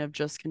media kind of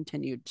just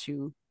continued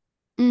to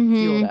fuel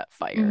Mm-hmm. that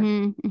fire.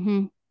 Mm-hmm.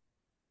 Mm-hmm.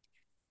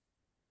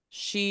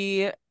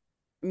 She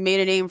made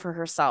a name for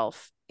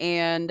herself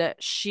and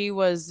she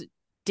was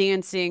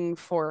dancing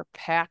for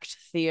packed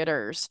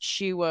theaters.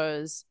 She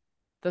was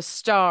the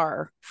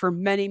star for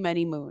many,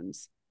 many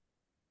moons.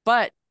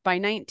 But by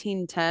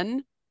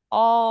 1910,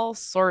 all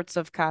sorts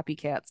of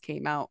copycats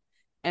came out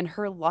and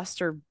her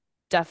luster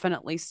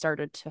definitely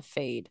started to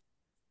fade.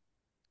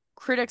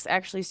 Critics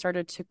actually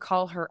started to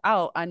call her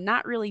out on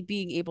not really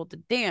being able to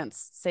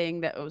dance,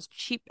 saying that it was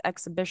cheap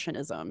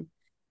exhibitionism.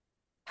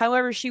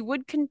 However, she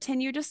would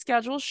continue to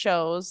schedule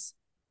shows,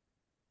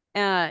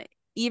 uh,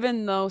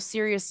 even though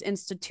serious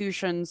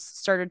institutions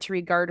started to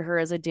regard her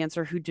as a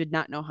dancer who did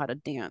not know how to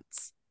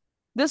dance.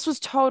 This was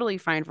totally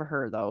fine for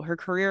her, though. Her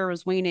career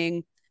was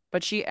waning,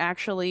 but she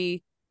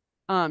actually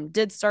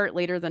did start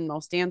later than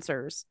most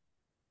dancers.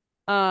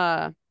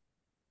 Uh,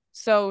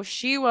 so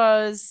she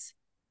was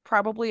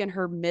probably in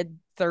her mid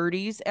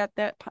 30s at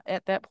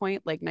that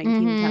point, like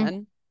Mm-hmm.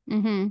 1910.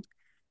 Mm-hmm.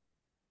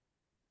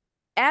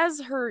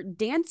 As her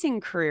dancing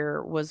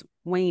career was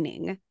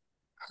waning,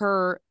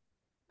 her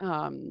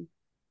um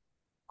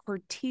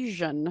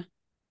courtesan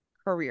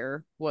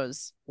career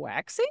was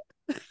waxing.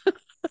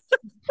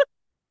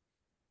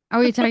 Are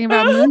we talking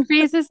about moon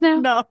phases now?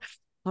 No,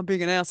 I'm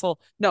being an asshole.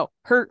 No,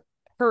 her,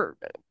 her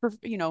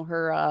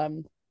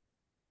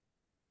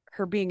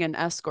being an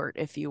escort,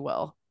 if you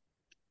will.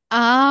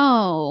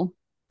 Oh,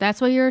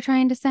 that's what you were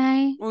trying to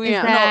say? Well, Is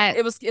yeah, no, that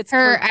it's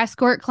her court.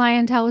 escort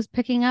clientele was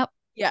picking up?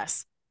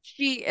 Yes,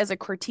 she as a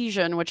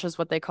courtesan, which is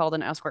what they called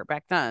an escort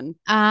back then,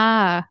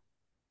 Ah,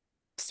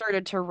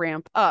 started to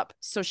ramp up.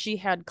 So she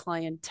had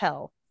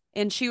clientele,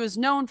 and she was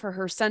known for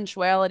her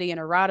sensuality and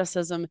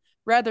eroticism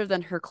rather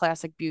than her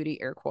classic beauty,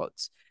 air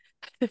quotes.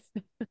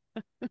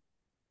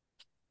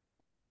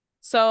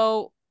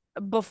 So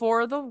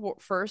before the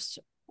first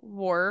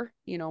war,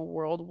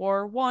 World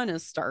War One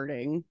is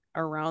starting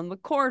around the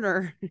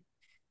corner.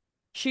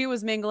 She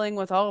was mingling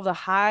with all of the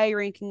high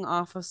ranking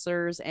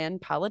officers and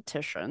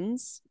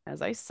politicians,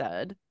 as I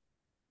said.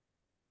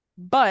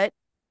 But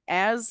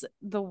as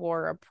the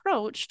war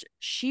approached,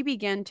 she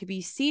began to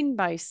be seen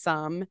by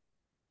some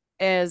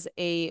as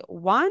a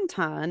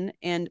wanton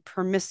and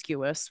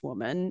promiscuous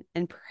woman,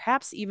 and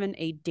perhaps even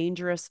a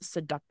dangerous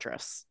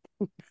seductress.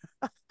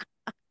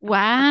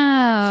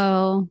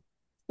 wow.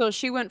 So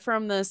she went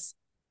from this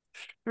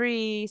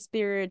free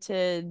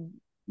spirited, free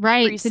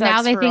Right. So now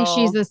sex they for think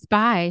she's all. a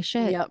spy.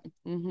 Shit. Yep.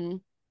 Mm-hmm.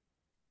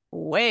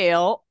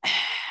 Well,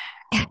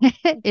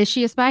 Is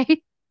she a spy?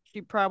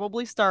 she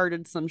probably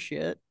started some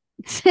shit.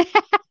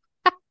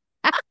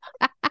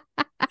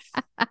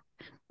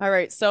 All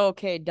right. So,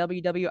 okay,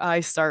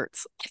 WWI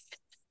starts.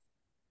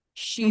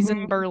 She's in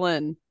Mm-hmm.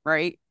 Berlin,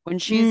 right?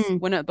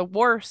 Mm, The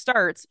war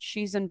starts,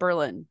 she's in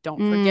Berlin. Don't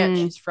forget, mm,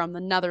 she's from the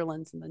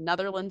Netherlands, and the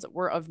Netherlands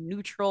were of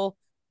neutral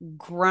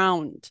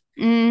ground.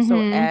 So,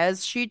 mm-hmm.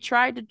 as she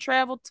tried to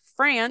travel to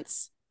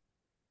France,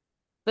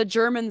 the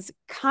Germans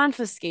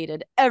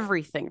confiscated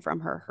everything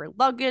from her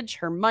luggage,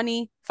 her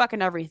money,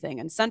 fucking everything,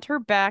 and sent her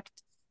back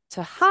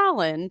to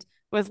Holland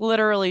with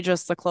literally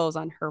just the clothes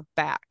on her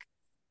back.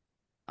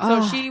 So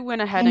Oh, she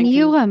went ahead can and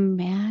you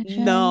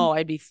imagine? no,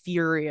 I'd be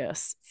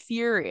furious,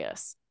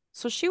 furious.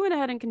 So she went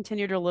ahead and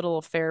continued her little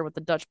affair with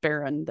the Dutch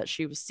Baron that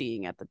she was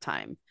seeing at the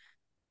time.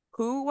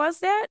 Who was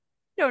that?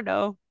 Don't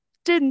know.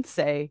 Didn't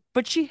say,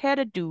 but she had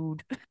a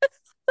dude.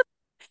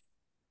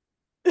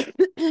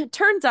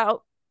 Turns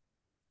out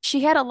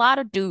she had a lot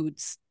of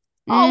dudes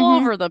all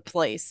Mm-hmm. over the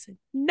place.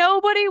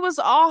 Nobody was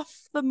off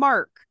the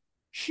mark.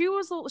 She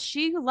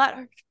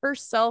let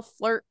herself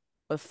flirt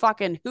with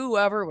fucking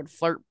whoever would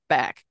flirt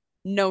back.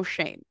 No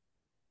shame.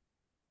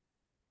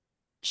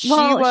 She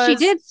Well, she was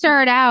did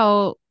start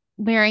out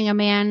marrying a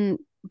man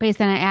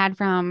based on an ad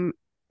from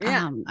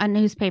yeah. a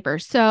newspaper.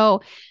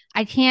 So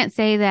I can't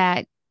say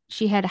that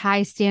she had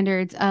high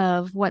standards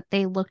of what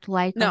they looked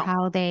like or No.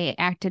 how they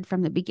acted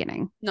from the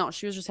beginning. No,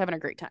 she was just having a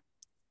great time.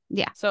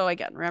 Yeah. So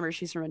again, remember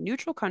she's from a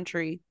neutral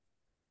country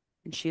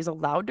and she's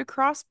allowed to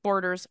cross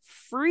borders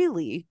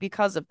freely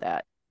because of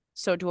that.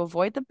 So to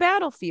avoid the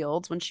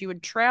battlefields when she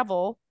would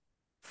travel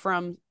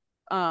from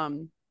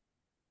um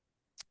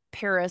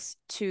Paris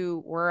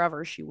to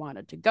wherever she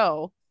wanted to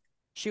go.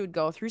 She would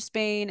go through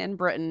Spain and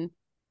Britain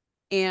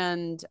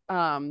and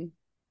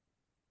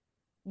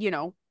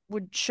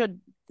would should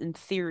in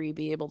theory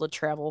be able to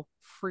travel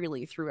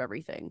freely through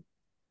everything.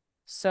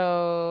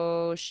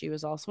 So she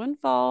was also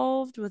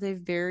involved with a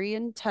very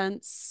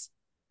intense,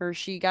 or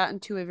she got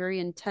into a very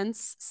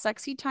intense,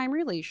 sexy time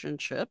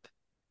relationship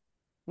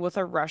with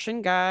a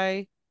Russian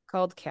guy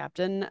called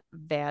Captain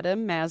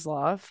Vadim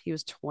Maslov. He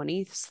was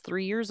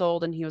 23 years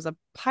old and he was a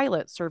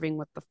pilot serving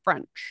with the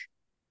French.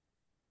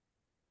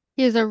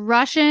 He is a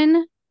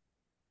Russian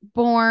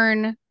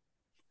born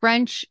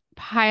French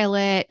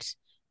pilot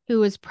who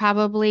was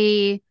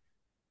probably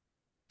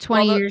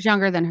Well, 20 years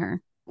younger than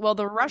her.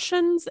 the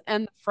Russians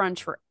and the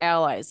French were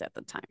allies at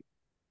the time.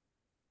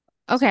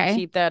 So Okay.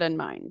 keep that in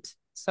mind.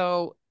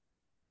 So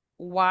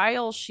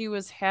while she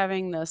was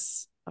having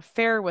this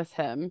affair with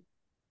him,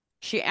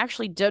 she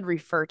actually did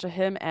refer to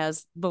him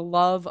as the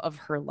love of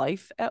her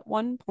life at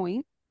one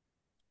point.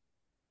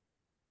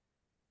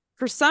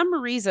 For some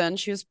reason,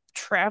 she was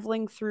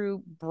traveling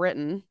through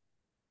Britain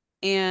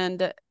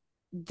and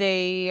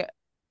they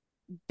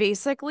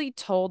basically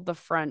told the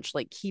French,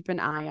 like, keep an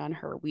eye on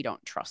her. We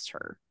don't trust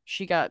her.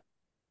 She got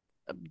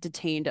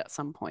detained at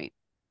some point.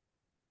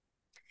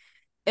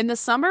 In the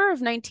summer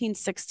of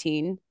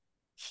 1916,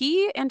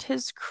 he and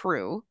his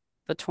crew,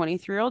 the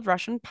 23-year-old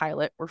Russian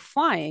pilot, were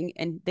flying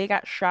and they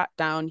got shot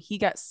down. He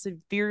got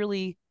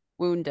severely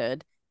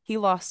wounded. He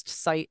lost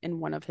sight in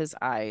one of his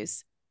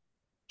eyes.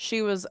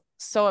 She was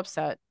so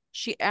upset.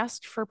 She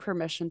asked for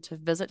permission to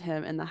visit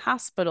him in the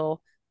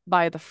hospital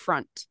by the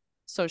front.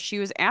 So she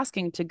was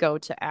asking to go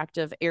to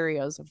active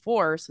areas of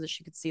war so that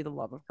she could see the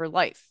love of her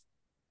life.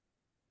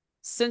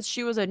 Since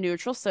she was a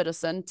neutral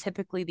citizen,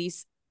 typically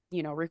these,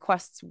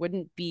 requests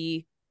wouldn't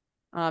be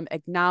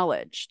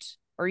acknowledged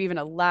or even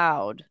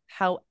allowed.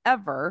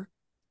 However,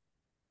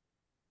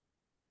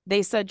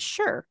 they said,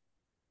 sure,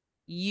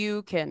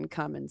 you can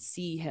come and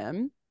see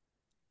him.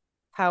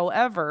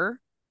 However,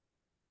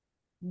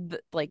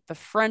 the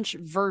French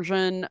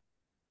version,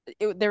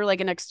 they're like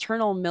an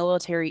external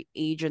military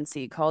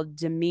agency called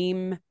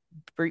DEMIME,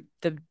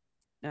 the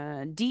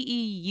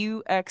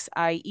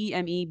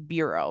DEUXIEME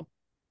Bureau,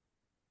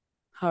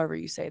 however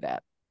you say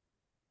that.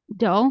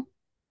 Doe.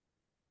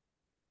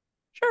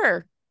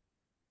 Sure,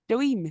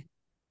 DEMIME.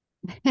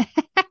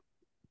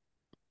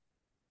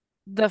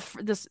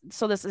 This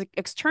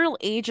external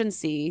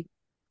agency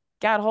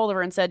got a hold of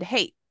her and said,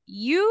 "Hey,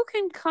 you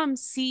can come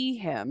see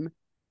him,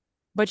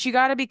 but you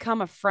got to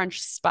become a French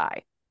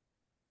spy."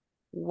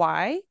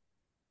 Why?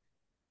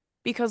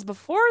 Because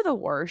before the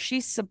war,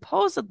 she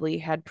supposedly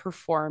had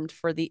performed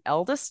for the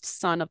eldest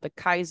son of the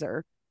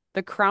Kaiser,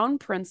 the Crown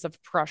Prince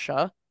of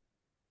Prussia,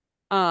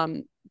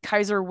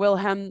 Kaiser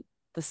Wilhelm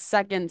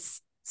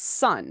II's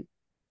son.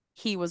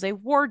 He was a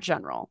war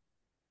general.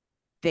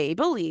 They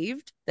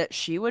believed that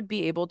she would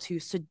be able to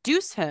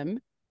seduce him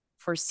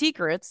for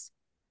secrets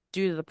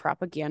due to the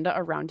propaganda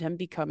around him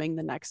becoming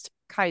the next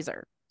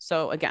Kaiser.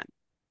 So again,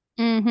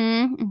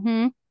 Mm-hmm.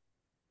 Mm-hmm.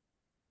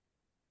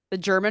 the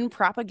German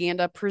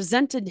propaganda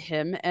presented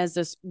him as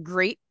this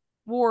great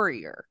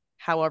warrior.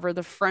 However,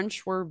 the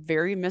French were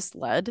very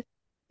misled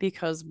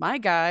because my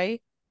guy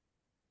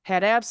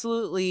had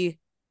absolutely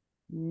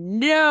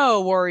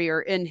no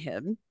warrior in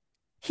him.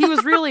 He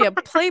was really a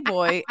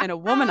playboy and a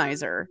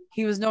womanizer.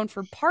 He was known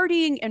for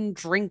partying and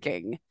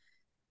drinking.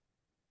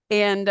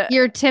 And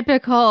Your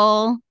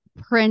typical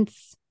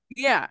prince,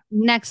 yeah,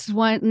 next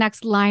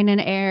line in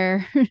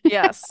air.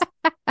 yes.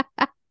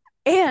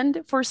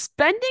 And for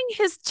spending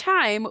his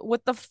time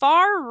with the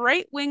far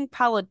right wing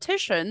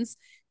politicians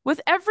with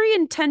every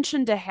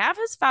intention to have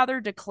his father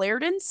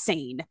declared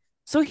insane.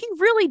 So he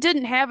really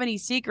didn't have any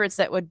secrets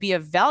that would be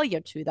of value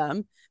to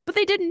them, but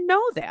they didn't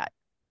know that.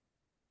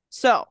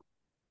 So,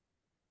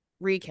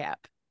 recap,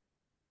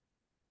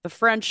 the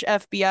French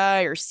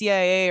FBI or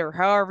CIA or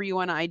however you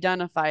want to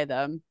identify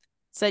them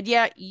said,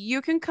 yeah,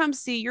 you can come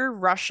see your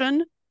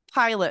Russian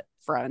pilot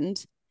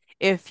friend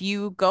if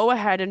you go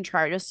ahead and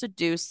try to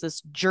seduce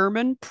this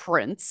German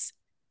prince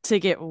to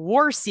get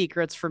war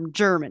secrets from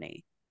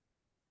Germany.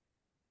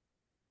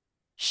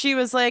 She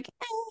was like,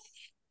 eh.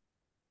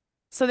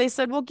 So they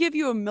said, we'll give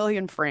you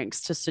 1,000,000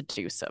 francs to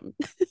seduce him.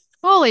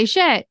 Holy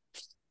shit.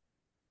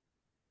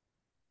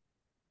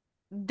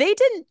 They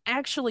didn't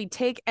actually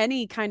take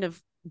any kind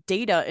of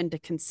data into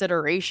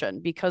consideration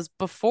because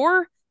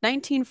before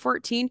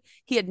 1914,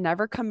 he had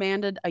never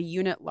commanded a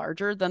unit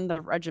larger than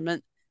the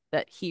regiment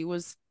that he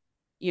was,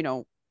 you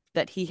know,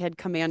 that he had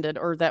commanded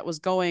or that was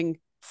going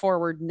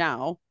forward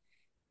now.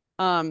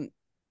 Um,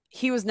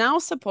 he was now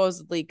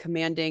supposedly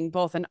commanding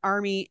both an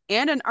army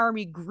and an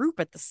army group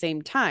at the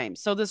same time.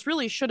 So this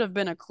really should have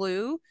been a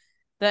clue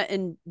that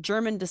in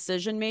German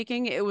decision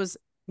making, it was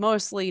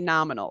mostly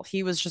nominal.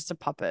 He was just a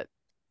puppet.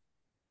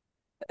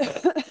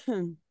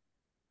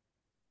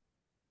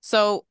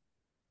 So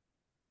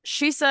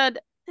she said,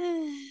 all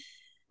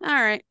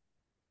right,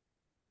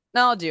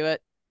 I'll do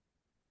it.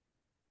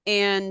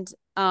 And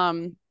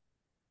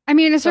I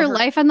mean, is so her her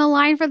life on the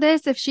line for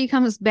this? If she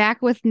comes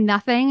back with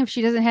nothing, if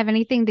she doesn't have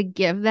anything to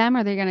give them,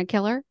 are they going to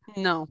kill her?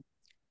 no,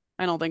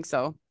 I don't think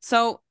so.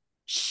 So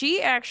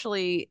she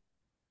actually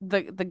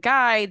the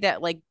guy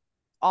that like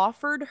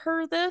offered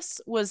her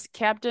this was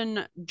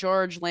Captain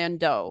George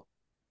Landau.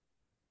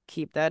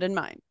 Keep that in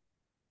mind.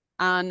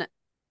 On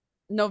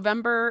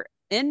November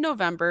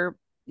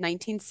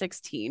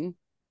 1916,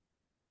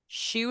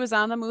 she was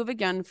on the move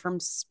again from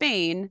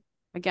Spain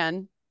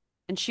again,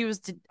 and she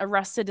was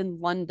arrested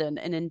in London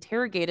and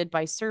interrogated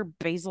by Sir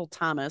Basil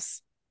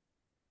Thomas.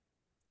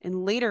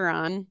 And later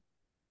on,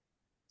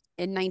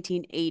 in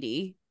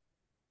 1980,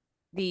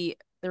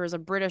 there was a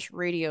British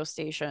radio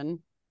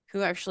station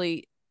who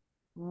actually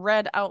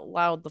read out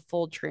loud the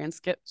full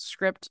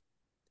transcript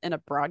in a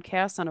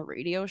broadcast on a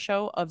radio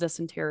show of this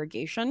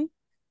interrogation.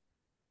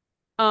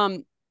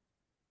 Um,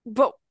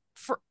 but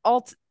for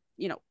all,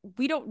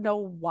 we don't know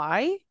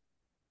why.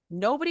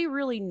 Nobody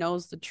really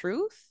knows the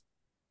truth.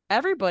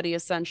 Everybody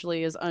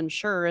essentially is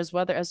unsure as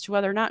to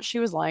whether or not she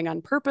was lying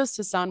on purpose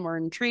to sound more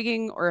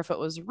intriguing or if it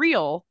was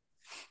real.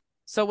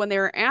 So when they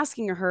were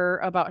asking her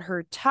about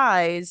her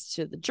ties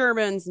to the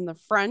Germans and the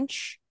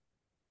French,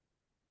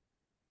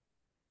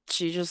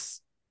 she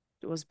just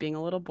was being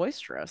a little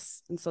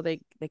boisterous. And so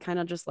they kind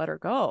of just let her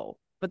go.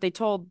 But they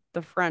told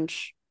the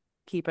French,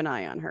 keep an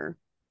eye on her.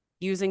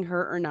 Using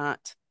her or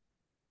not,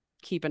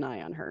 keep an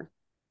eye on her.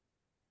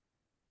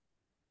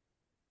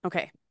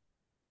 Okay.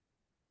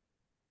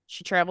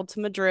 She traveled to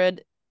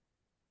Madrid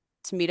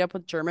to meet up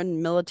with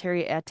German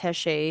military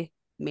attaché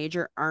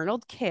Major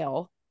Arnold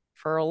Kahl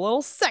for a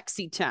little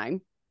sexy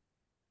time.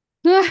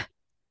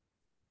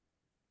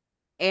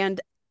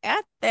 And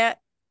at that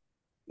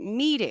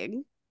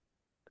meeting,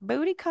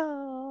 booty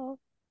call.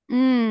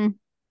 We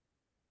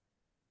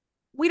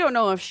don't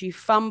know if she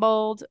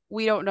fumbled.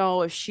 We don't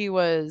know if she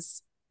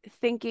was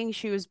thinking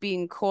she was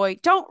being coy.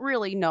 Don't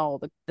really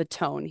know the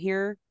tone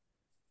here.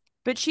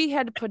 But she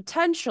had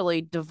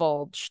potentially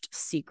divulged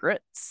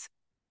secrets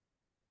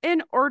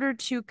in order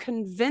to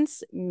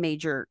convince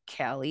Major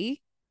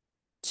Callie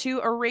to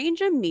arrange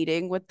a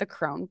meeting with the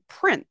crown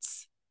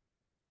prince.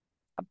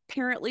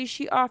 Apparently,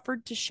 she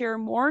offered to share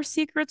more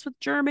secrets with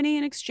Germany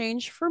in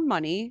exchange for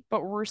money,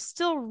 but we're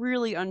still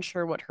really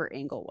unsure what her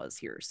angle was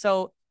here.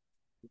 So,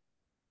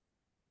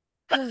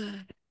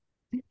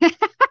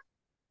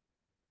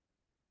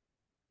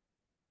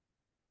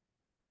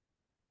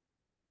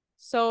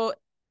 so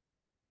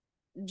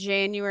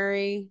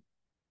January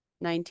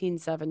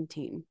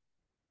 1917,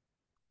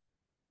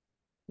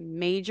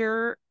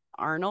 Major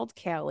Arnold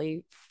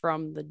Callie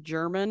from the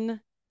German,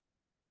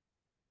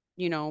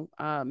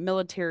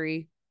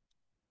 military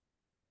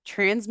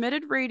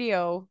transmitted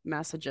radio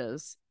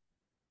messages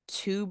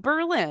to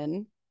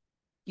Berlin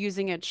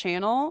using a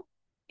channel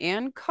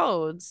and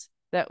codes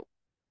that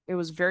it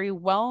was very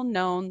well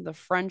known the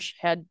French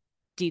had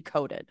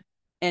decoded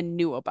and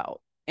knew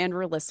about and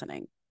were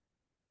listening.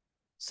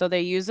 So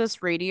they use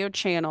this radio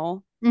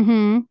channel,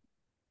 and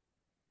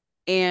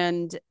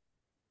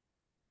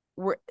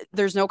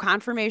there's no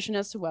confirmation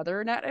as to whether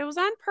or not it was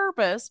on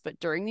purpose, but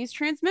during these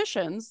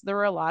transmissions, there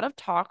were a lot of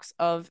talks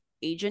of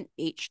Agent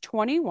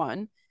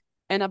H21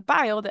 and a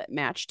bio that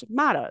matched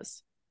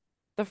Mata's.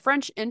 The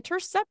French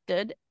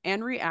intercepted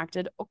and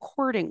reacted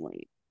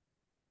accordingly.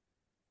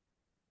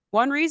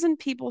 One reason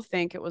people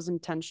think it was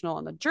intentional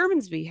on the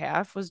Germans'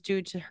 behalf was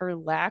due to her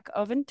lack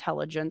of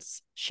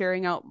intelligence,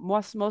 sharing out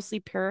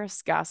mostly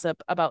Paris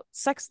gossip about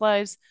sex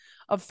lives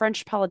of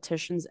French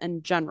politicians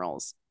and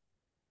generals.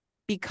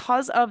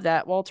 Because of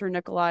that, Walter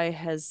Nicolai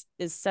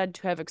is said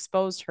to have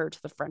exposed her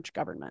to the French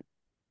government.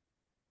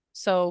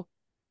 So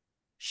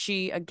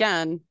she,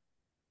 again,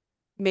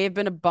 may have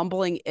been a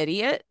bumbling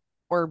idiot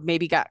or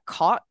maybe got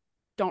caught.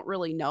 Don't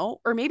really know.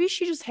 Or maybe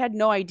she just had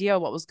no idea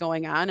what was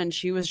going on and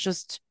she was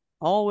just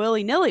all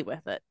willy-nilly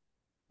with it.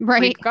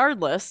 Right.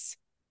 Regardless,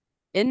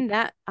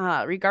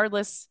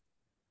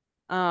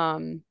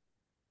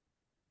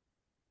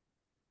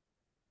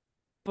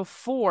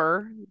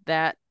 before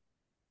that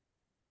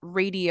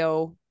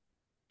radio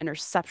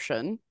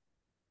interception,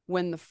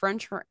 when the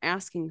French were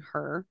asking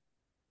her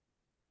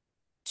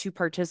to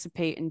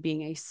participate in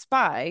being a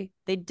spy,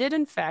 they did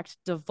in fact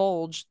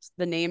divulge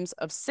the names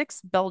of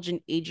 6 Belgian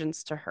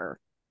agents to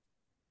her,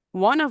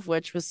 one of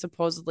which was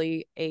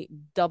supposedly a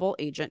double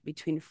agent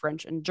between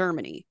French and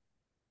Germany.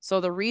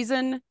 So the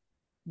reason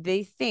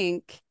they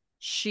think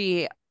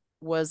she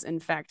was in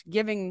fact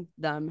giving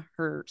them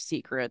her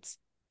secrets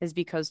is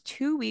because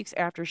 2 weeks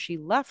after she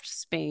left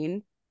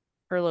Spain,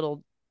 her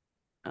little,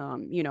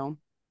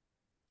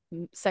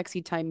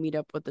 sexy time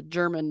meetup with the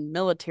German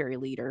military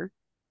leader,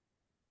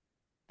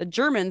 the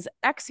Germans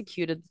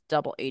executed the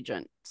double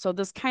agent. So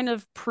this kind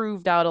of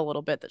proved out a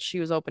little bit that she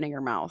was opening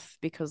her mouth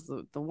because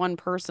the one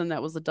person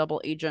that was the double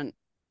agent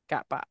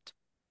got bought.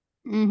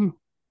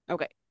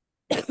 Okay.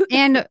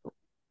 and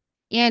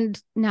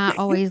not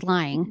always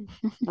lying.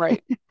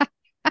 Right.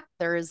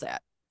 There is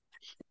that.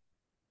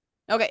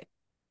 Okay.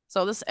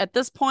 So at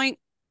this point,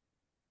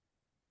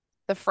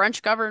 the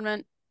French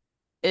government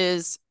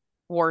is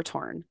war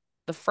torn.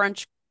 The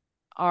French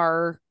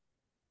are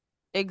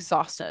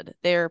exhausted.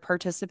 They're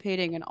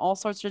participating in all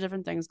sorts of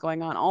different things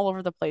going on all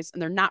over the place,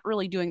 and they're not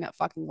really doing that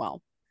fucking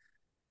well.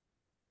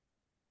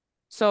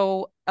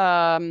 So,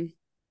 while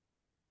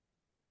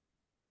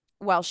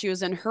she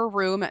was in her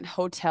room at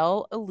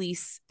Hotel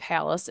Elise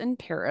Palace in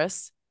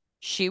Paris,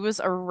 She was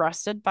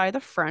arrested by the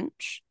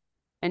French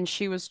and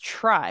she was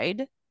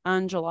tried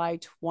on July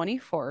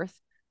 24th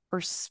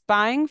for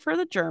spying for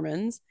the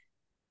Germans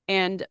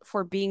and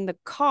for being the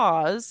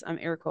cause, I'm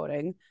air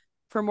quoting,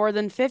 for more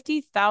than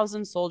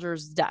 50,000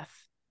 soldiers'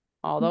 death,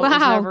 although it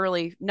was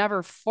Wow.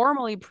 never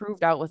formally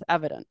proved out with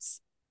evidence.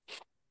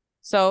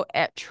 So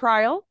at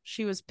trial,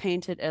 she was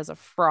painted as a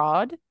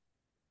fraud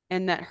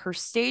and that her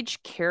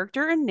stage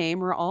character and name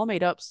were all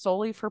made up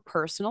solely for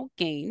personal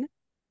gain.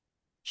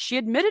 She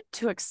admitted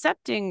to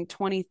accepting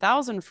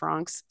 20,000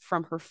 francs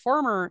from her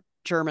former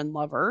German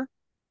lover.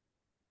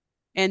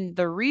 And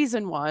the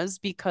reason was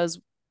because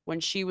when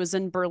she was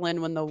in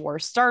Berlin when the war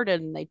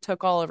started and they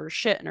took all of her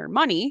shit and her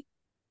money,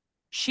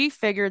 she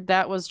figured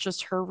that was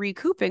just her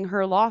recouping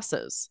her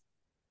losses,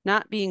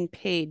 not being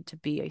paid to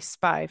be a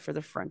spy for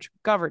the French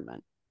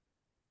government.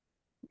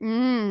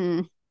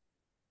 Mm.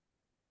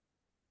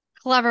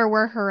 Clever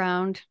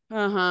workaround.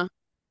 Uh huh.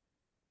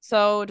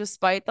 So,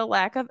 despite the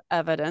lack of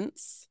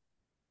evidence,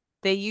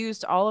 they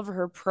used all of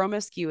her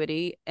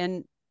promiscuity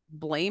and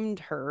blamed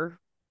her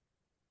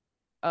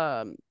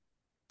um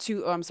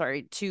I'm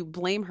sorry, to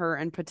blame her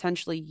and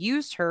potentially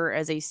used her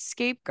as a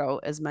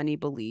scapegoat, as many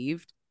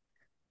believed,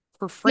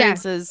 for Yeah.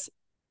 France's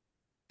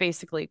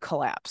basically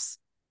collapse.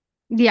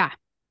 Yeah.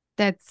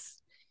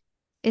 That's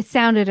it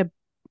sounded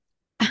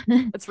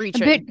It's a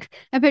reaching.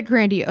 bit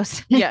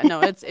grandiose. Yeah,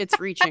 no, it's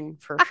reaching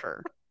for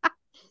sure.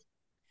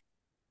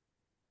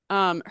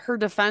 Her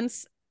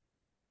defense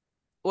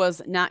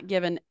was not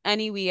given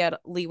any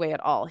leeway at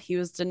all. He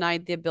was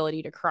denied the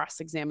ability to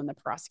cross-examine the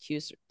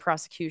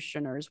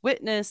prosecutioner's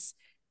witness.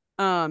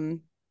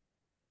 Um,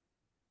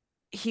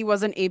 he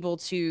wasn't able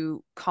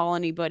to call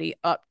anybody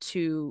up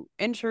to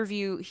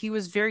interview. He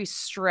was very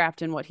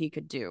strapped in what he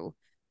could do.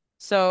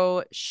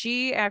 So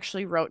she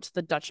actually wrote to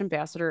the Dutch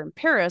ambassador in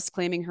Paris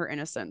claiming her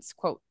innocence.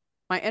 Quote,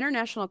 my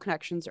international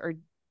connections are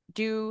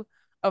due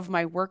of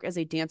my work as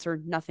a dancer,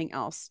 nothing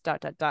else,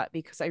 dot, dot, dot,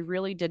 because I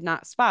really did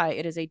not spy.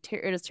 It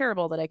is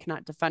terrible that I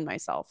cannot defend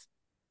myself.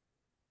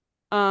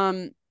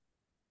 Um,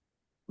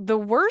 the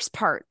worst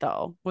part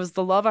though was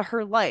the love of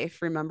her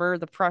life. Remember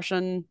the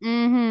Prussian who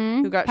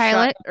Mm-hmm. got shot,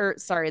 Pilot. or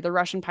sorry, the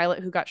Russian pilot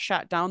who got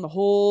shot down, the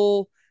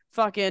whole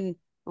fucking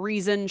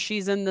reason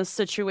she's in this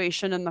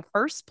situation in the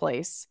first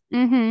place.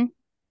 Mm-hmm.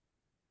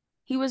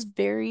 He was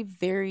very,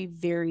 very,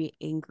 very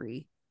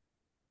angry.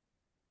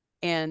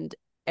 And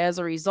as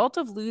a result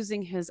of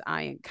losing his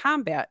eye in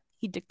combat,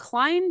 he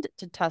declined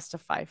to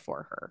testify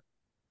for her.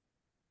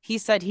 He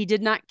said he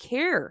did not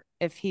care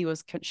if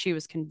she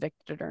was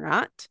convicted or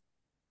not.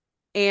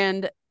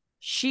 And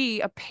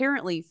she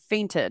apparently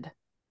fainted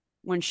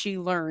when she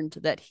learned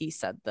that he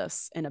said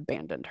this and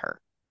abandoned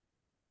her.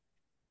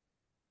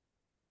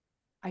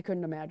 I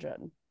couldn't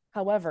imagine.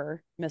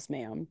 However, Miss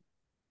Ma'am,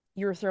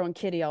 you were throwing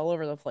Kitty all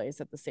over the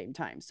place at the same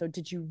time. So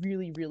did you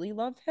really, really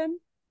love him?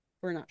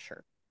 We're not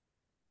sure.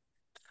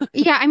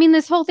 Yeah, I mean,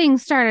 this whole thing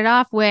started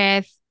off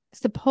with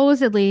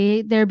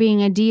supposedly there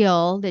being a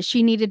deal that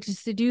she needed to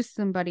seduce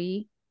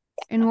somebody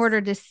in Yes.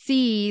 order to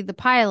see the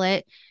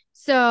pilot.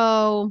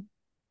 So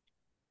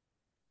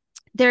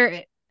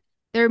there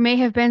there may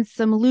have been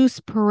some loose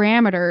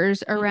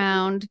parameters Mm-hmm.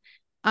 around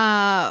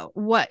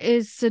what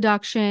is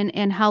seduction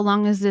and how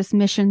long is this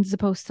mission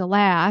supposed to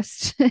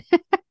last.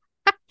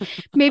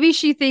 Maybe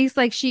she thinks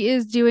like she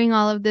is doing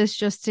all of this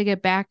just to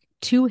get back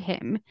to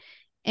him.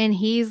 And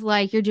he's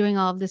like, you're doing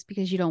all of this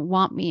because you don't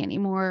want me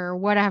anymore, or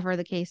whatever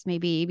the case may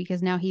be,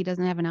 because now he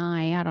doesn't have an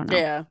eye. I don't know.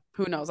 Yeah,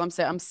 who knows?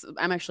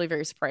 I'm actually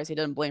very surprised he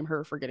didn't blame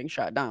her for getting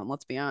shot down.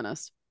 Let's be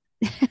honest.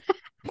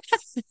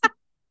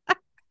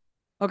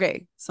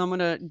 Okay, so I'm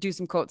gonna do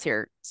some quotes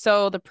here.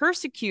 So the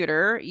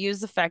persecutor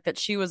used the fact that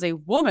she was a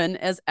woman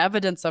as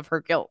evidence of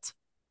her guilt.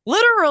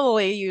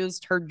 Literally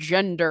used her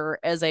gender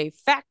as a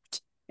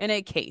fact in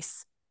a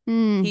case.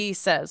 Mm, He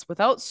says,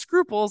 without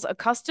scruples,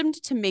 accustomed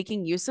to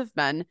making use of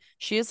men,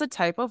 she is the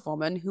type of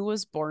woman who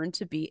was born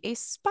to be a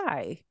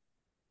spy.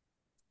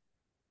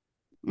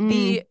 mm,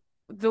 The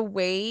the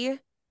way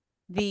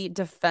the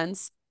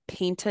defense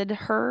painted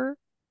her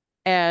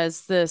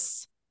as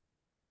this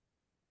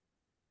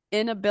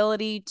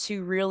inability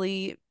to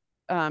really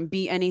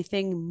be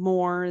anything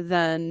more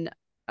than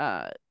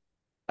uh,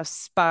 a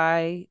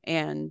spy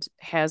and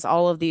has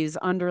all of these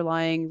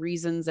underlying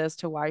reasons as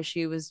to why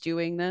she was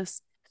doing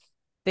this.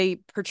 They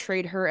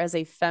portrayed her as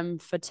a femme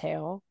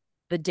fatale,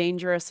 the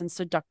dangerous and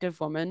seductive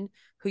woman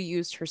who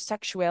used her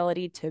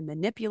sexuality to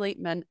manipulate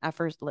men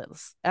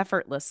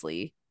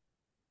effortlessly.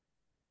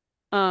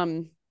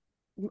 Um,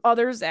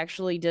 Others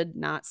actually did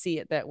not see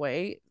it that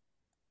way.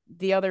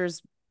 The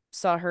others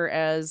saw her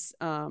as,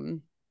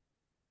 in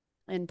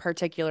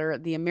particular,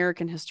 the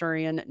American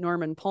historian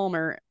Norman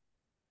Palmer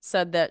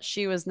said that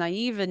she was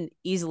naive and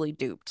easily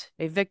duped,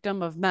 a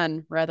victim of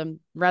men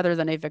rather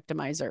than a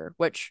victimizer,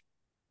 which,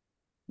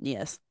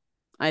 yes,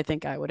 I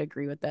think I would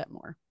agree with that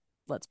more.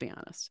 Let's be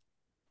honest.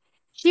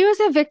 she was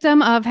a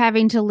victim of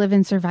having to live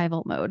in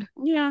survival mode.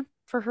 Yeah,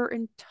 for her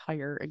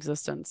entire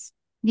existence.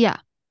 Yeah.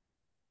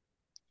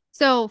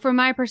 So, from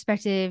my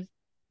perspective,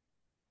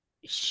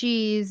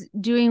 she's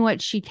doing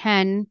what she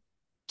can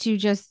to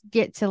just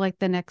get to like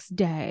the next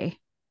day.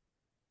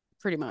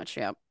 Pretty much,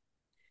 yeah.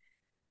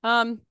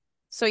 Um,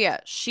 so yeah,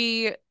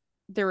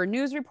 there were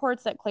news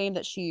reports that claimed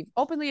that she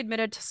openly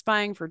admitted to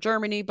spying for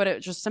Germany, but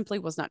it just simply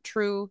was not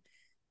true.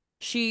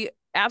 She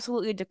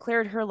absolutely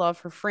declared her love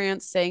for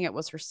France, saying it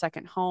was her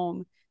second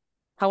home.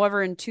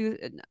 However, in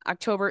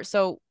October,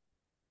 so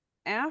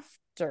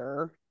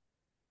after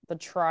the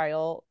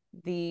trial,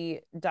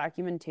 the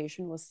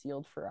documentation was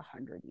sealed for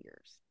 100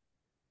 years.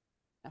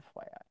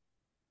 FYI.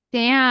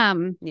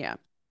 Damn. Yeah.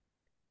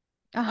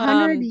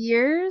 100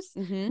 years?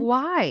 Mm-hmm.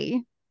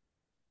 Why?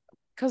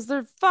 Because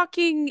their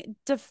fucking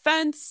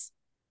defense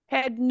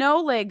had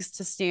no legs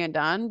to stand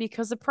on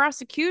because the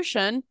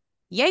prosecution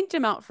yanked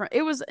him out from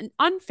it was an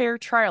unfair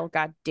trial,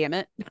 god damn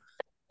it.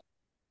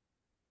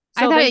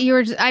 I So they thought you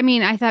were I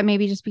mean, I thought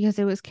maybe just because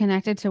it was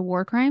connected to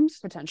war crimes.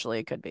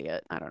 potentially could be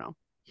it. I don't know.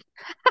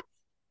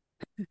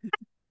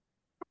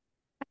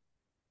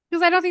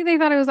 Because I don't think they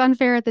thought it was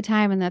unfair at the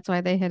time, and that's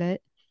why they hit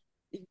it.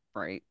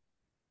 Right.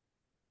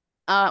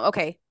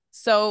 Okay.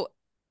 So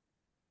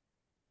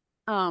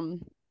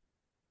um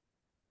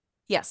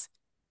yes,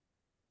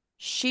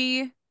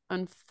 she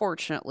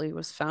unfortunately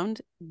was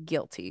found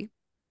guilty.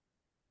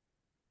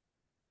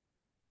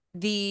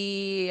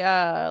 The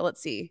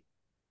let's see.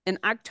 In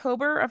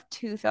October of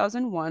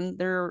 2001,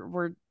 there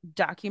were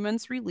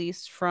documents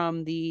released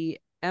from the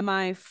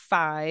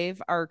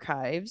MI5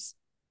 archives.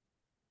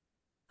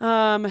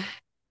 Um,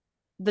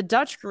 the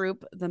Dutch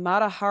group, the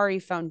Mata Hari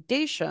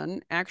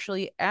Foundation,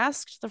 actually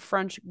asked the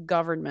French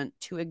government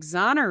to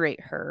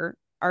exonerate her,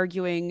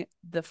 arguing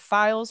the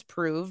files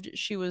proved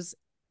she was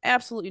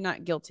absolutely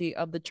not guilty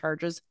of the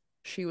charges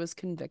she was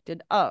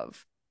convicted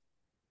of.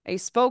 A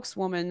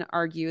spokeswoman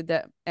argued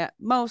that at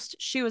most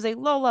she was a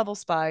low-level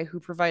spy who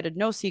provided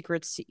no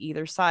secrets to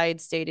either side,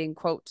 stating,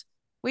 quote,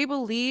 "We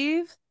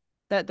believe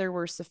that there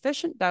were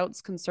sufficient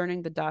doubts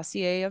concerning the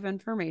dossier of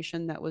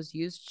information that was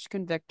used to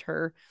convict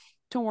her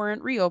to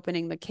warrant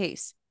reopening the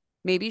case.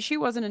 Maybe she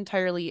wasn't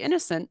entirely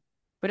innocent,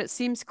 but it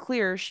seems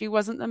clear she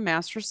wasn't the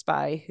master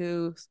spy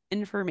whose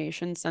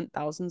information sent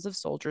thousands of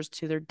soldiers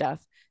to their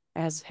death,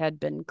 as had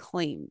been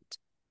claimed."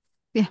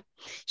 Yeah.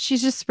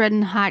 She's just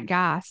spreading hot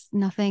goss.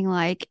 Nothing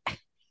like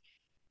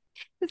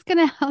it's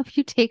gonna help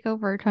you take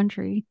over a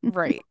country.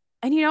 Right.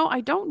 And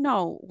I don't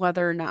know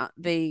whether or not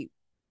they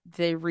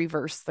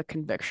reverse the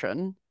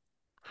conviction.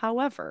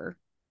 However,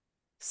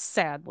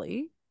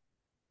 sadly,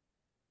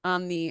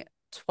 on the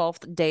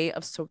 12th day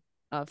of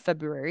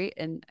February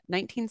in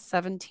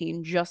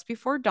 1917, just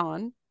before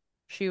dawn,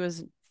 she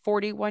was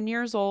 41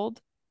 years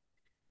old.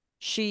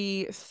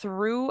 She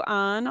threw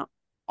on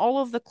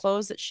all of the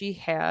clothes that she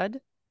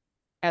had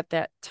at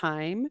that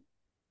time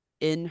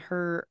in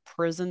her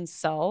prison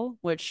cell,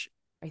 which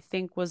I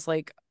think was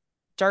like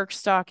dark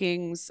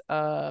stockings,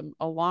 a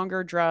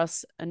longer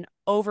dress, an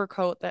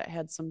overcoat that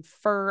had some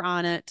fur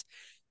on it,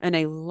 and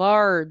a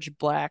large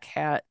black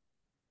hat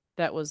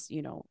that was,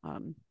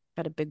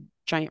 had a big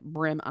giant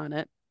brim on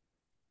it.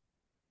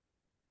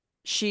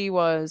 She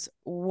was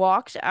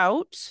walked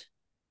out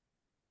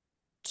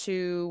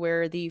to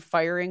where the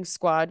firing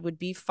squad would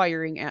be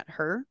firing at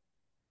her.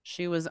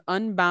 She was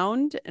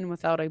unbound and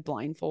without a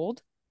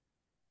blindfold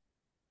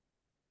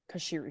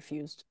because she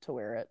refused to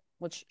wear it,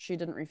 which she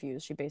didn't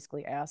refuse. She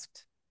basically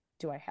asked,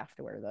 "Do I have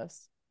to wear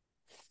this?"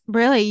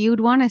 Really, you'd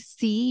want to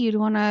see, you'd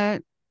want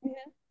to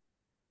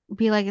Mhm.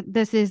 be like,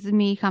 this is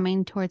me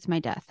coming towards my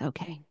death.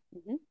 Okay.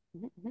 Mhm,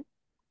 mhm,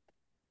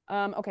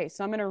 mhm. Okay,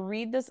 so I'm going to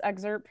read this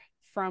excerpt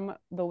from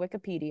the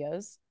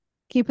Wikipedias.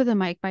 Can you put the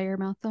mic by your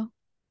mouth though?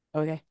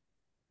 Okay.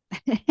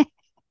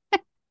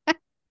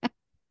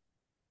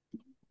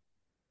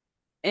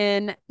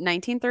 In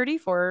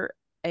 1934,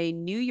 a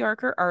New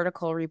Yorker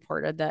article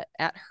reported that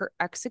at her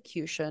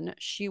execution,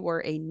 she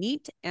wore a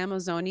neat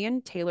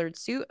Amazonian tailored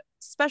suit,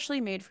 specially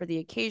made for the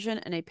occasion,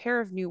 and a pair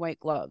of new white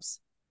gloves.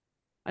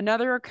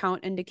 Another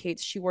account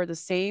indicates she wore the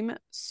same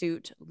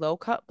suit, low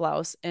cut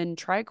blouse, and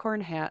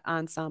tricorn hat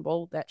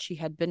ensemble that she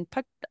had been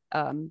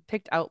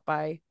picked out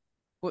by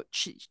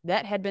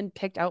that had been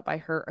picked out by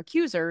her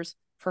accusers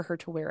for her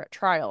to wear at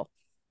trial.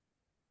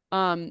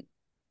 Um,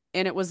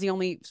 and it was the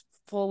only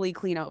fully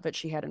clean outfit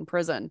she had in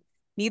prison.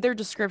 Neither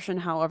description,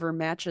 however,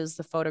 matches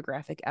the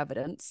photographic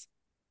evidence.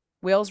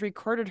 Wales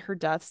recorded her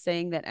death,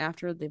 saying that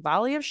after the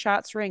volley of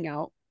shots rang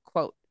out,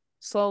 quote,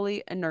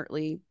 "Slowly,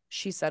 inertly,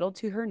 she settled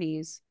to her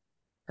knees,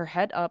 her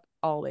head up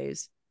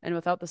always, and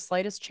without the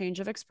slightest change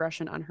of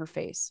expression on her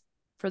face.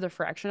 For the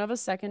fraction of a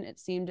second, it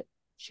seemed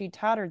she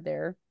tottered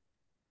there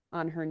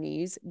on her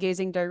knees,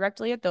 gazing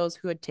directly at those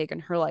who had taken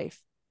her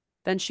life.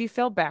 Then she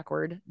fell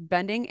backward,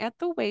 bending at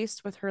the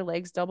waist with her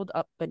legs doubled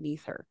up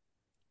beneath her.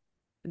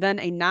 Then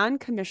a non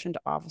commissioned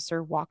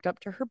officer walked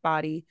up to her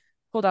body,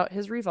 pulled out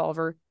his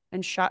revolver,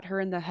 and shot her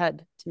in the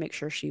head to make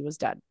sure she was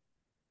dead.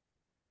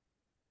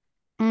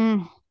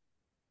 Mm.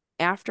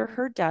 After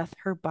her death,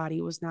 her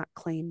body was not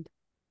claimed."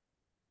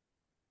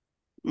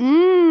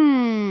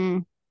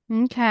 Mm.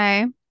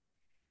 Okay.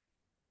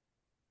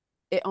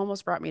 It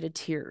almost brought me to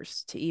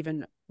tears to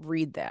even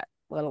read that,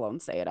 let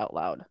alone say it out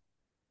loud.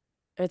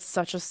 It's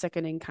such a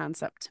sickening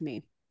concept to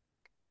me.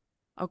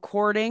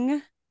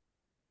 According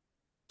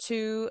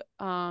to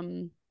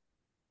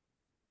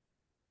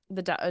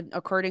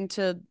according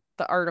to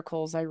the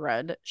articles I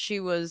read, she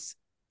was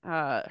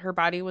her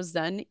body was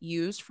then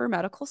used for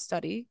medical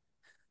study.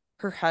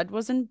 Her head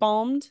was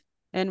embalmed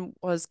and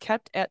was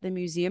kept at the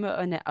Museum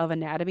of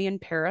Anatomy in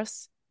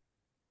Paris.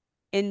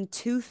 In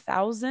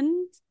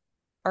 2000,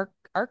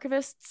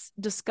 archivists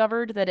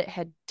discovered that it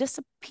had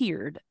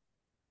disappeared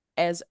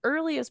as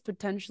early as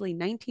potentially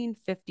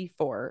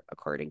 1954,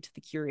 according to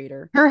the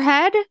curator. Her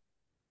head?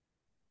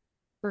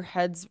 Her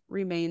head's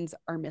remains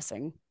are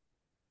missing.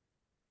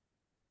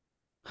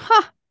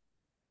 Huh.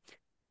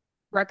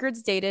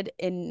 Records dated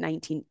in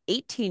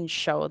 1918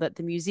 show that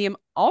the museum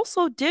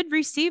also did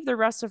receive the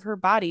rest of her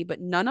body,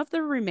 but none of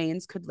the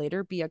remains could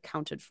later be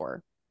accounted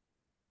for.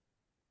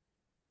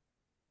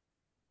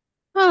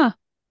 Huh.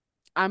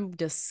 I'm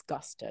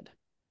disgusted.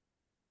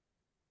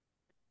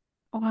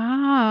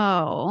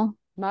 Wow.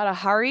 Mata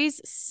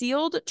Hari's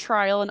sealed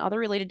trial and other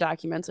related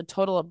documents, a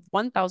total of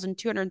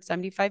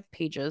 1,275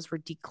 pages, were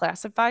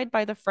declassified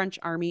by the French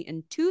army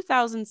in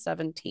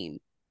 2017.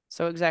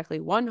 So exactly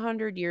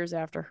 100 years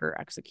after her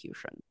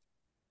execution.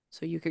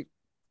 So you could,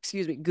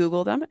 excuse me,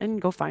 Google them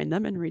and go find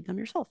them and read them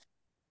yourself.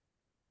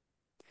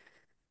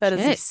 That is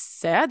the Shit.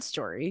 sad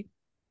story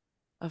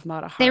of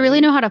Mata They really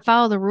Hari. know how to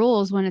follow the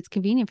rules when it's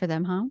convenient for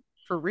them, huh?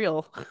 For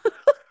real.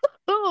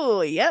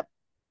 Oh, yep.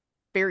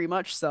 Very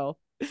much so.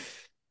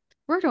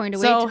 We're going to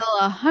wait So, till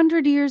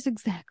 100 years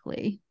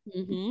exactly.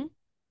 mhm.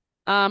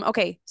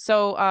 Okay,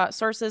 so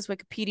sources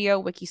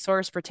Wikipedia,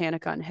 Wikisource,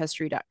 Britannica, and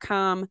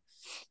History.com.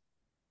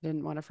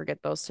 Didn't want to forget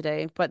those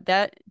today, but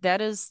that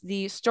is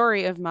the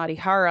story of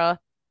Marihara,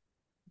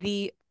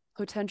 the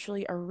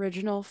potentially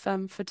original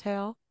femme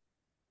fatale.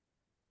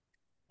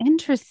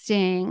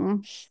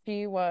 Interesting.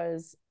 She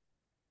was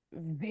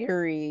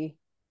very,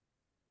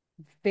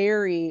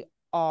 very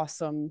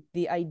awesome.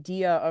 The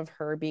idea of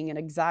her being an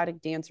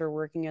exotic dancer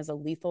working as a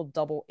lethal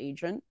double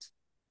agent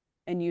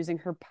and using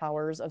her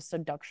powers of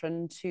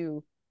seduction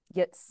to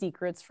get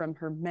secrets from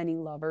her many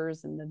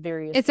lovers in the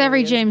various It's every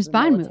areas of James the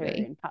Bond military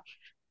movie. and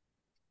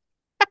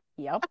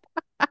yep,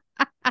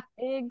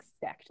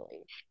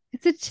 exactly.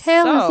 It's a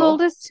tale as So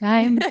old as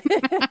time.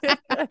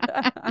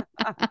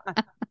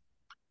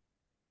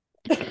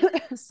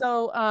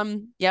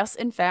 yes,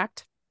 in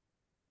fact,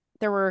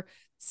 there were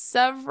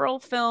several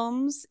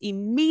films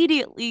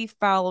immediately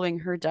following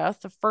her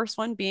death. The first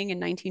one being in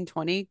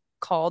 1920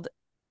 called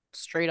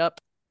straight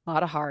up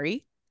Mata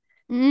Hari.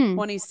 Mm.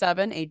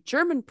 27, a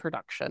German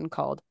production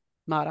called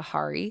Mata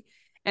Hari.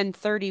 And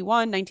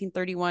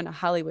 1931, a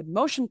Hollywood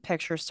motion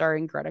picture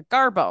starring Greta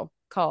Garbo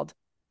called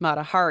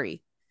Mata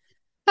Hari.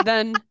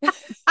 Then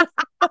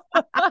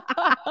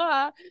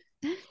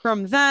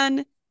from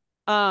then,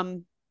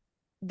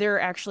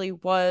 there actually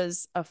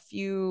was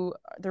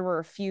there were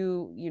a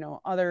few,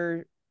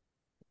 other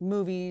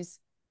movies.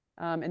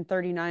 In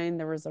 39,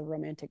 there was a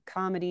romantic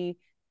comedy.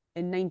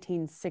 In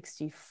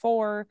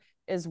 1964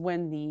 is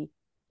when the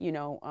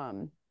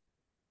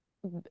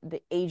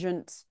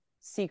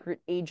secret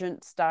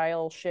agent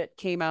style shit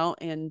came out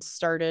and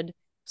started.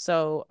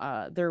 So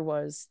there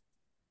was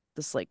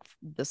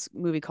this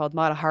movie called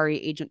Mata Hari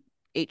Agent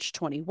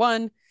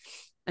H21.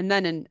 And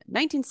then in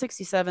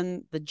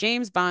 1967, the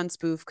James Bond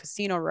spoof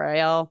Casino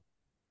Royale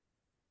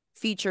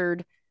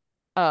featured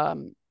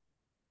um,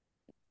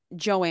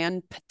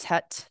 Joanne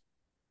Patet.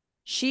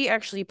 She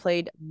actually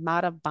played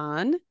Mata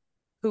Bond,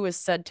 who is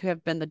said to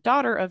have been the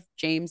daughter of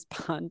James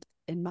Bond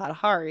in Mata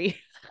Hari.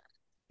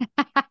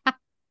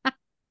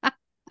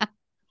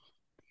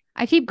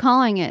 I keep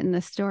calling it in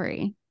this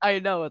story. I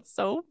know, it's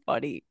so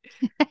funny.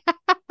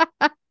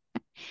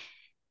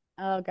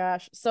 Oh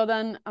gosh. So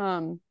then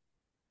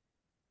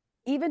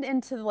even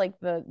into like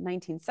the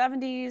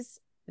 1970s,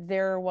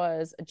 there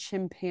was a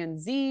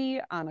chimpanzee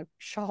on a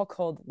shawl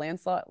called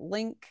Lancelot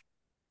Link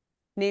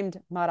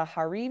named Mata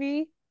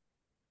Hari.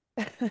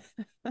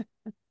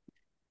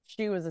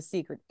 She was a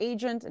secret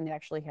agent and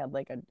actually had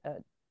like a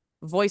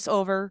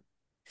voiceover.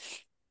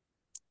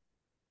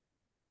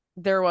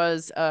 There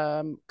was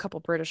a couple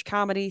British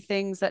comedy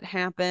things that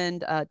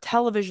happened, a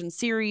television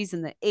series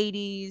in the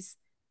 80s.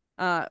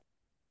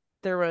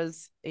 There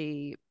was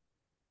a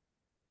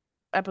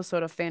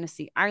episode of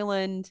Fantasy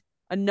Island,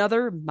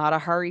 another Mata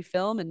Hari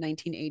film in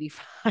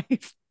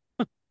 1985.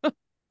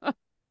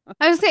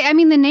 I would say, I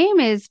mean, the name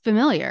is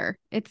familiar.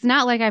 It's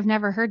not like I've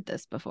never heard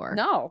this before.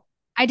 No,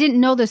 I didn't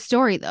know the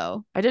story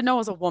though. I didn't know it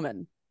was a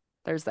woman.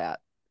 There's that.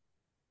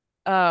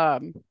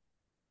 Um,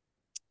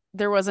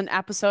 there was an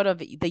episode of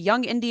the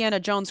Young Indiana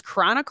Jones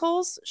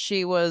Chronicles.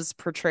 She was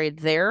portrayed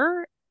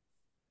there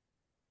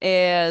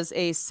as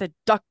a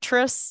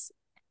seductress.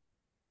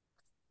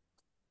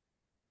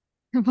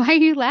 Why are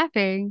you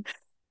laughing?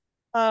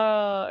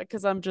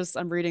 Because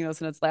I'm reading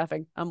this and it's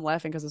laughing. I'm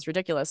laughing because it's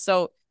ridiculous.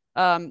 So,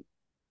 um,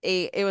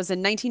 it was in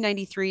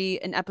 1993,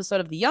 an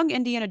episode of the Young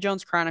Indiana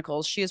Jones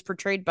Chronicles. She is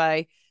portrayed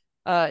by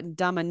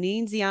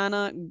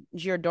Damianziana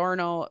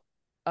Giordano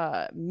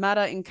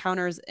Mata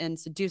encounters and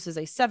seduces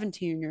a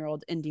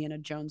 17-year-old Indiana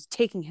Jones,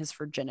 taking his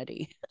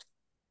virginity.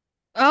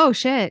 Oh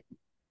shit.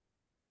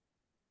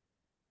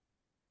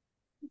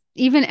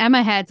 Even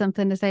Emma had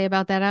something to say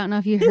about that. I don't know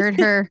if you heard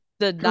her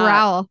Did not,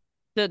 growl.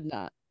 did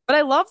not. But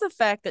I love the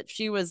fact that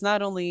she was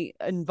not only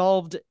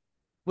involved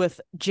with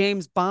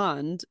James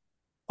Bond,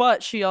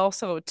 but she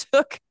also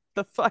took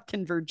the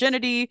fucking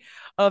virginity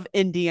of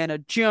Indiana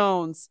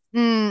Jones.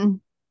 Mm.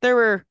 There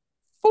were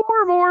 4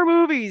 more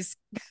movies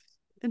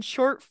and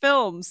short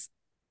films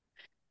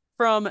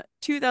from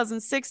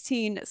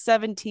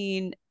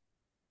 2016-17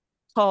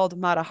 called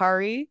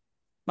Matahari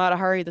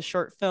the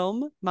short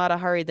film,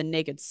 Matahari the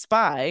naked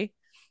spy,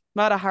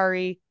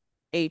 Matahari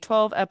a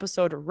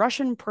 12-episode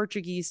Russian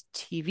Portuguese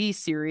TV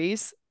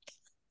series.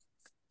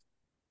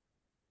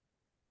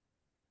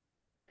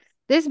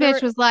 This There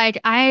bitch were, was like,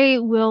 I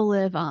will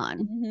live on.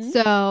 mm-hmm.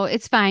 So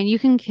it's fine. You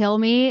can kill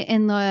me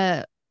in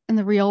the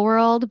real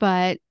world,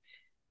 but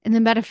in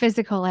the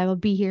metaphysical, I will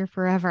be here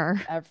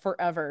forever.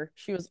 Forever.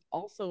 She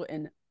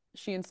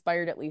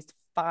inspired at least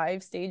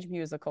 5 stage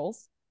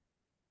musicals.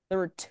 There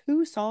were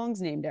 2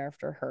 songs named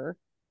after her.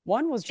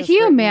 One was Can just you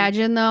written.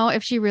 imagine though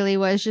if she really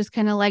was just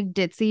kind of like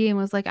ditzy and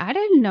was like, I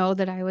didn't know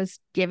that I was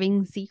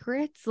giving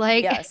secrets?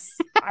 Like, Yes.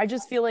 I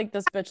just feel like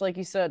this bitch, like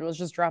you said, was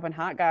just dropping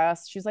hot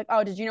gas. She's like,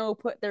 oh, did you know who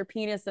put their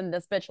penis in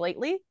this bitch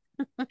lately?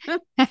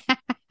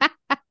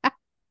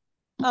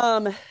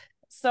 Um,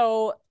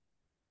 so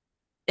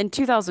in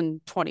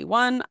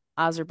 2021,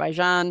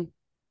 Azerbaijan,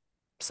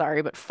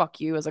 sorry, but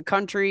fuck you as a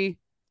country,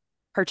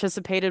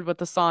 participated with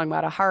the song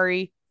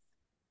Matahari.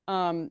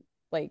 Um,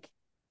 like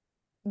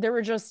there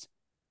were just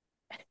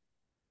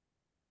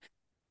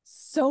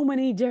so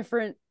many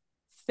different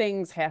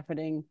things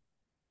happening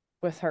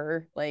with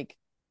her, like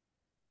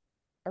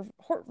a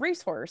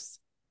racehorse,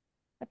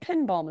 a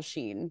pinball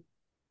machine,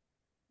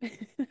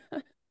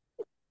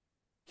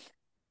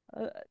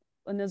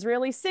 an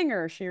Israeli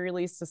singer. She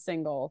released a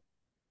single.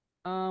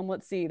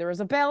 Let's see, there was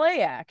a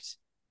ballet act.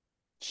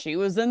 She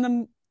was in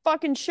the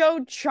fucking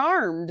show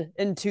Charmed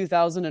in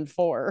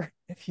 2004,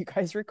 if you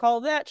guys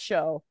recall that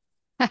show.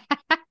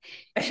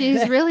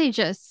 she's really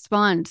just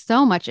spawned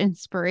so much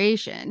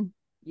inspiration.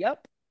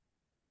 Yep.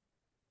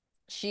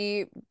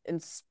 She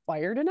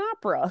inspired an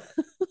opera.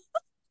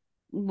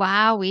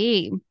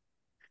 Wowee.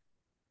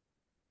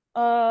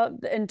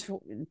 In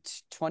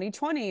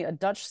 2020, a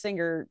Dutch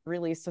singer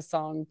released a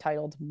song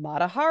titled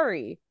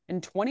Matahari.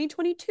 In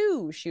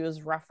 2022, she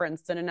was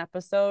referenced in an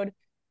episode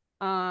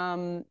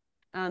um,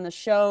 on the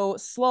show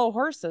Slow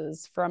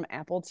Horses from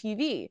Apple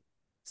TV.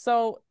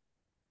 So,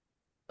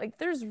 like,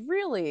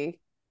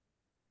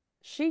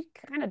 she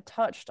kind of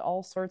touched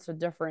all sorts of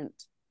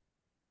different,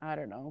 I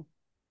don't know,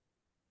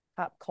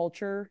 pop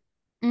culture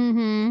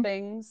Mm-hmm.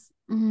 things.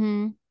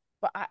 Mm-hmm.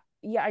 But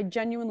yeah, I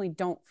genuinely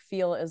don't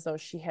feel as though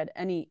she had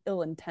any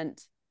ill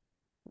intent.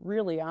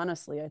 Really,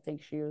 honestly, I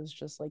think she was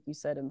just, like you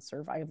said, in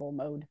survival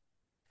mode.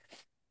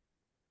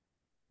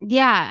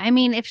 Yeah. I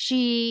mean, if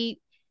she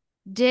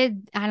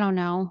did, I don't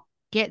know,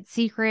 get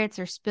secrets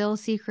or spill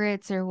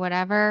secrets or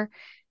whatever,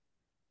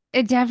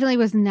 it definitely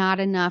was not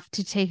enough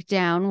to take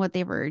down what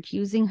they were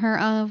accusing her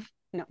of.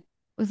 No. It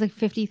was like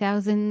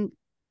 50,000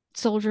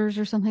 soldiers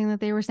or something that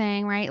they were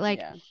saying, right? Like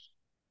Yeah.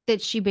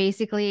 that she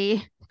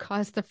basically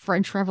caused the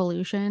French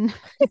Revolution.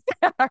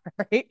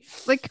 Right.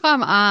 Like,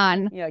 come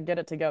on. Yeah, get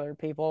it together,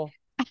 people.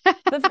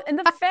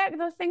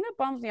 The thing that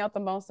bums me out the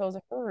most though is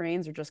that her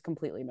remains are just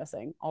completely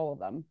missing, all of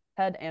them,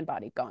 head and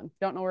body gone.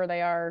 Don't know where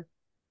they are.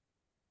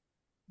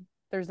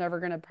 There's never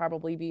gonna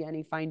probably be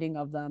any finding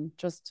of them.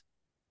 Just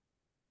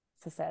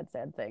it's a sad,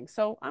 sad thing.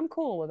 So I'm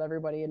cool with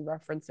everybody in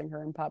referencing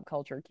her in pop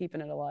culture,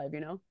 keeping it alive, you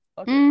know?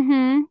 Fuck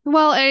it.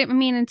 Well, I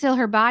mean, until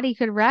her body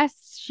could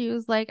rest, she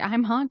was like,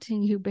 I'm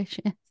haunting you,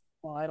 bitches.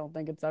 Well, I don't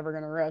think it's ever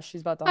gonna rest.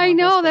 She's about to I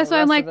haunt us know. for the That's why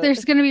I'm rest like, of it.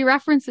 there's going to be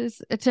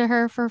references to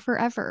her for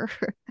forever.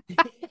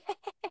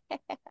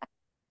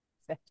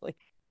 Exactly.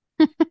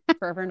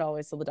 Forever and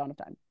always till the dawn of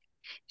time.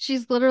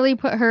 She's literally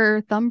put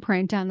her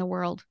thumbprint on the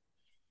world.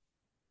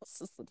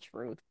 This is the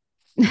truth.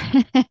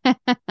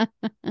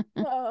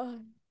 Well,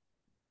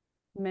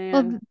 Oh,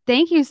 man.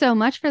 thank you so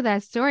much for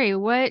that story.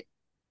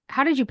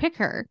 How did you pick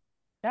her?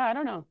 Yeah, I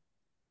don't know.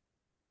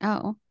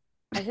 Oh,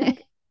 I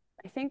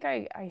think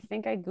I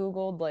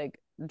Googled like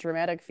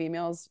dramatic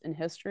females in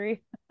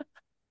history.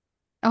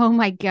 oh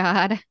my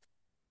God.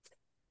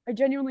 I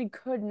genuinely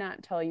could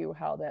not tell you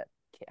how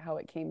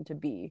it came to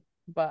be,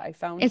 but I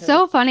found It's her.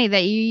 so funny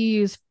that you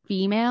use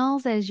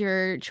females as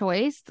your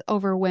choice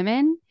over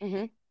women,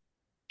 Mhm.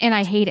 and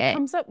I hate it.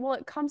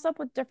 It comes up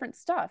with different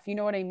stuff. You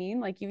know what I mean?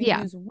 Like if you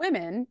Yeah. use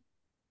women,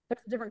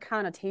 there's a different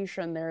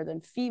connotation there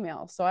than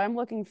female. So I'm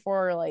looking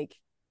for like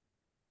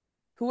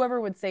whoever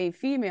would say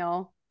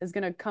female is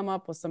going to come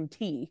up with some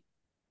tea.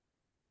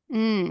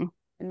 Mm.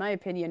 In my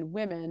opinion,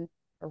 women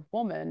or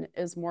woman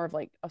is more of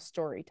like a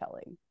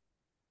storytelling.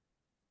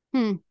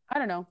 Hmm. I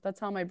don't know. That's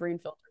how my brain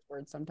filters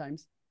words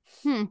sometimes.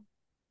 Hmm.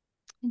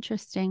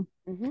 Interesting.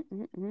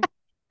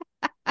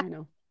 I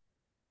know.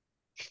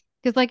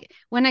 Because like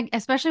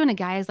especially when a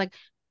guy is like,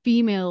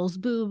 females,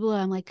 blah blah.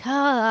 I'm like,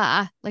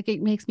 ah, like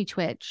it makes me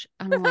twitch.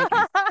 I don't like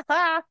it.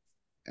 Oh,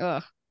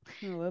 Ugh.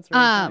 that's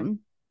really funny. Um,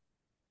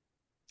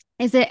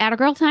 is it at a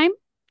girl time?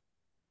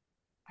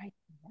 I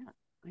yeah,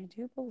 I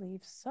do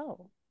believe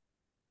so.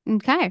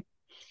 Okay.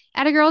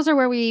 Atta girls are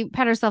where we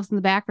pat ourselves in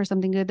the back for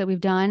something good that we've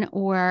done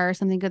or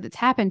something good that's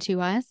happened to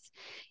us.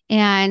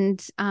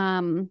 And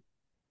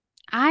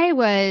I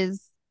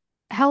was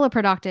hella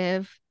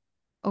productive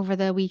over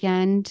the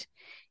weekend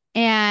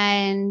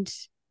and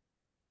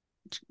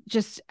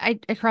just I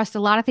crossed a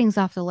lot of things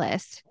off the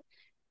list.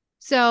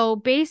 So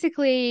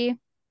basically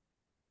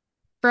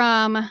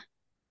from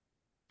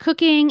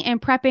cooking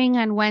and prepping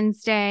on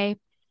Wednesday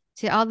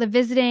to all the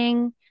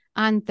visiting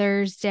on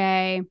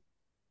Thursday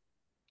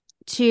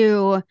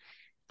to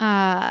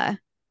uh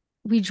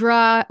we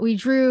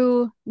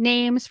drew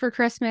names for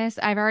Christmas.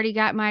 I've already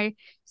got my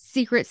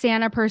secret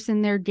Santa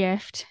person their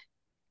gift.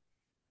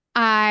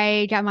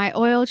 I got my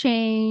oil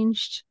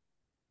changed.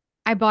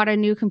 I bought a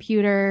new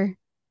computer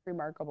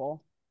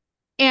Remarkable.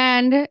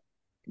 and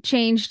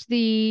changed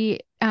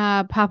the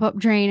pop-up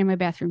drain in my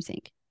bathroom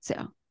sink.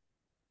 So,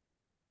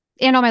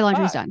 and all my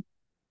laundry's Fuck. done.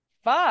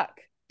 Fuck.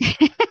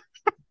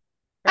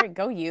 All right,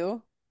 go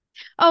you.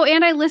 Oh,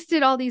 and I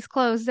listed all these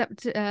clothes up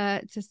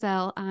to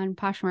sell on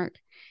Poshmark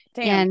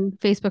Damn. and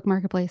Facebook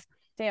Marketplace.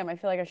 Damn, I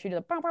feel like I should do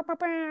the bow, bow, bow,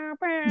 bow,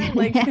 bow,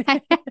 like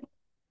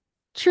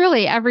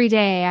Truly, every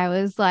day I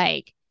was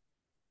like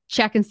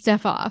checking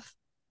stuff off.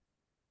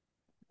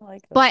 I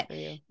like this But for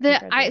you. the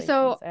I Congratulations,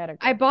 so atta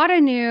I girl. bought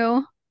a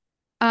new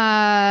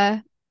uh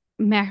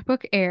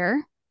MacBook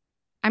Air.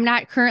 I'm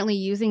not currently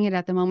using it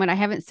at the moment. I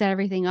haven't set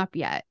everything up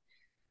yet.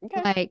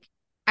 Okay. Like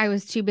I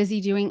was too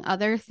busy doing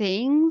other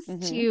things Mm-hmm.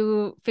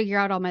 to figure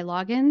out all my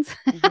logins.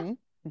 Mm-hmm.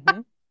 Mm-hmm.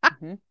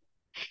 Mm-hmm.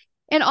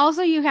 And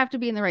also you have to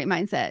be in the right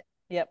mindset.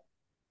 Yep.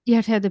 You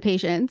have to have the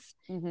patience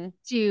Mm-hmm.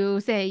 to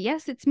say,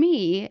 yes, it's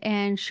me.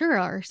 And sure,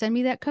 or send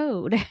me that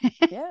code.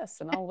 Yes,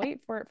 and I'll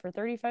wait for it for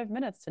 35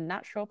 minutes to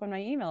not show up on my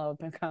email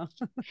account.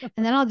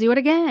 And then I'll do it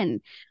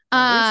again. I'll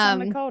resend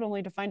the Um, code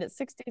only to find it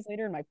 6 days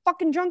later in my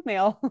fucking junk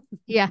mail.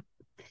 yeah.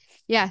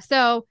 Yeah.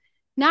 So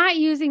not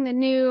using the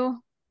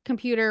new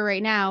computer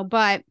right now,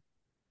 but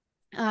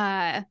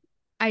uh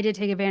I did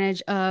take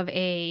advantage of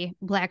a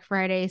Black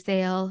Friday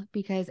sale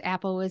because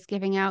Apple was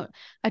giving out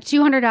a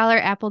 $200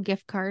 Apple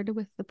gift card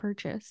with the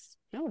purchase.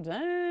 Oh,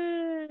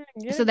 dang.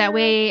 Get So it, that girl.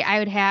 way I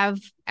would have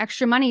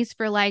extra monies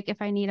for like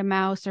if I need a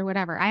mouse or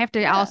whatever. I have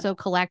to Yeah. also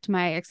collect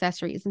my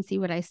accessories and see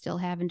what I still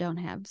have and don't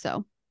have.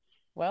 So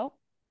Well,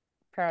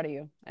 proud of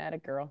you. Atta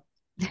girl.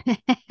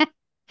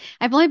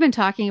 I've only been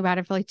talking about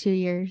it for like 2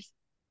 years.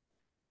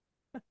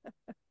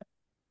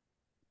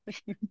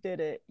 You did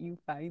it. You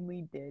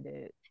finally did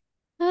it.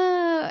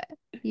 Uh,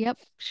 yep,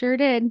 sure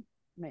did.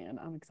 Man,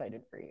 I'm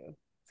excited for you.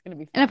 It's gonna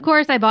be And of fun.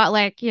 course I bought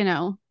like,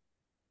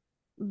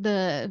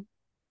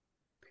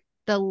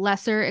 the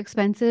lesser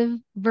expensive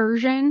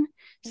version.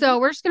 Mhm. So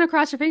we're just gonna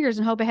cross our fingers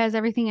and hope it has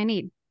everything I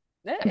need.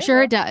 I'm It sure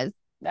it will. does.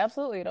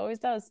 Absolutely. It always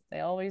does. They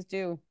always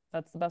do.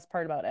 That's the best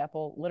part about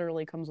Apple.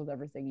 Literally comes with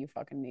everything you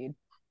fucking need.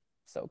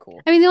 So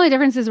cool. I mean, the only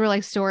difference is we're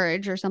like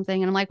storage or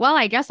something. And I'm like, well,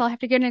 I guess I'll have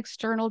to get an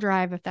external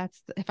drive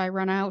if I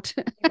run out.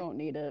 You don't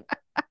need it.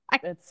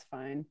 It's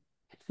fine.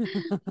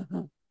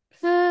 Well,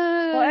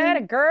 uh,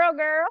 atta girl,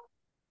 girl.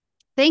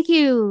 thank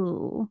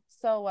you.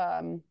 So,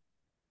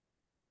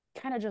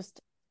 kind of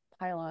just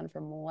pile on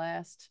from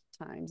last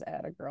time's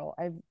atta girl.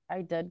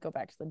 I did go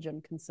back to the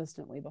gym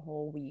consistently the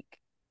whole week.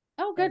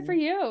 Oh, good for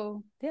And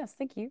you. yes,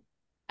 thank you.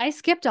 I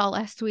skipped all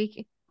last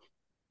week.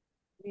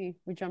 We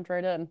jumped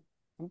right in.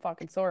 I'm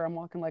fucking sore. I'm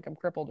walking like I'm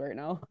crippled right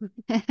now.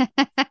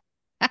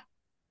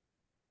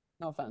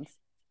 No offense.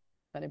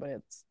 Anybody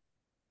that's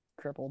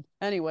crippled.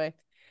 Anyway,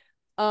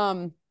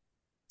 um,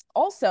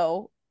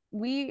 also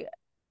we,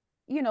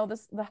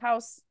 the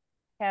house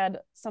had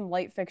some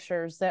light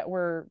fixtures that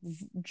were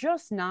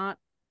just not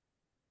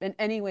in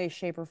any way,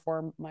 shape, or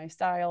form my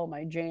style,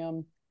 my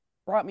jam.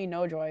 Brought me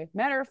no joy.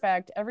 Matter of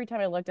fact, every time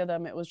I looked at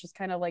them, it was just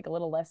kind of like a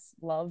little less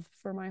love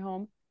for my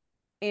home.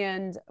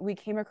 And we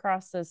came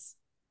across this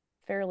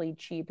fairly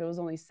cheap. It was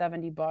only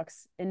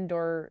 $70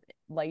 indoor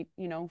light,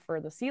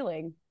 for the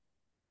ceiling.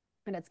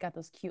 And it's got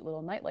this cute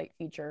little nightlight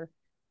feature.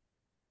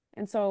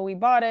 And so we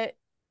bought it.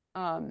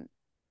 Um,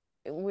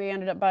 we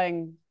ended up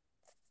buying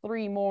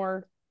three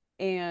more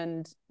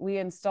and we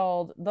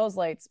installed those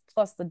lights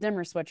plus the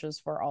dimmer switches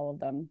for all of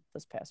them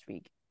this past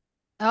week.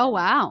 Oh, And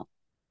wow.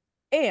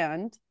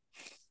 and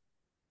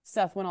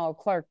Seth went all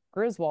Clark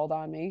Griswold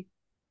on me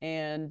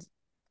and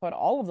put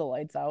all of the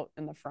lights out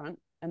in the front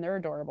and they're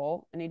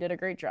adorable and he did a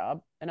great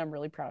job and I'm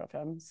really proud of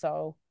him.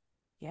 So,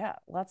 yeah,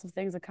 lots of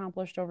things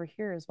accomplished over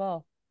here as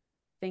well.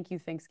 Thank you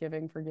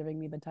Thanksgiving for giving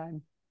me the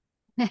time.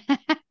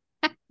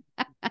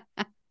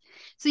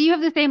 So you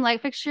have the same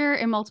light fixture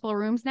in multiple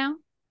rooms now?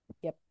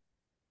 Yep.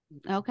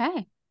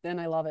 Okay.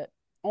 And I love it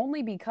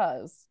only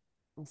because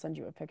I'll send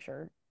you a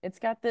picture. It's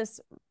got this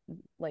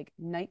like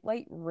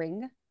nightlight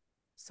ring.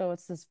 So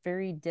it's this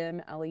very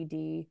dim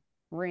LED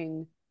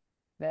ring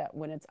that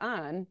when it's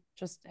on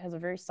just has a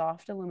very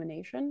soft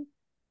illumination.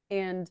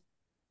 And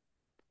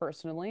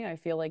Personally, I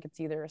feel like it's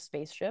either a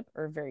spaceship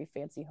or a very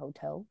fancy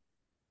hotel.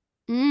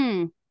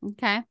 Okay.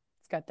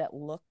 It's got that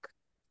look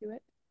to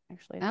it.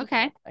 Actually, I think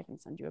Okay. I can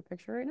send you a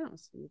picture right now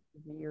so you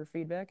can give me your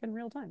feedback in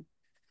real time.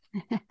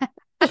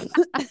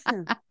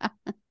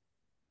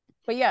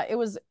 But yeah, it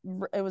was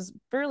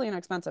fairly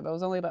inexpensive. It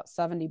was only about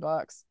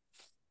 $70.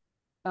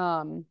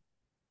 Um,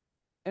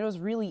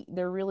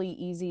 they're really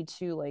easy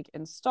to like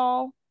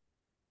install.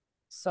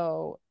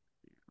 So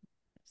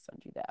I'll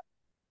send you that.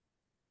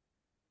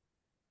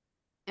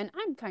 And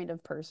I'm kind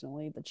of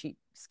personally the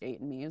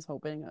cheapskate in me is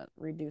hoping it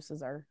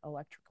reduces our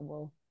electrical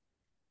bill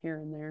here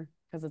and there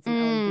because it's an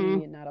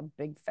LED and not a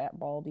big fat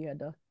bulb you had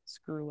to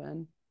screw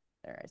in.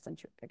 There, I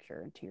sent you a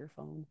picture into your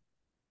phone.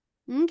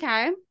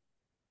 Okay.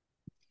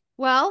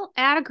 Well,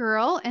 atta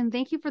girl, and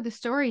thank you for the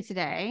story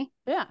today.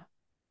 Yeah,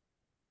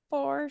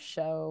 for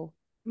show.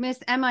 Miss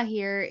Emma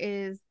here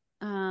is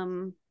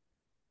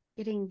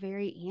getting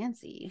very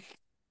antsy.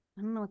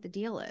 I don't know what the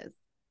deal is.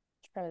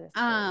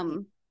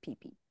 Pee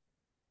pee.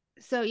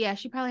 So yeah,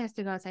 she probably has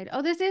to go outside.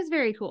 Oh, this is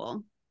very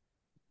cool.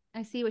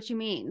 I see what you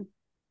mean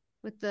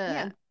with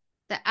the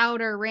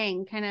outer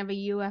ring, kind of a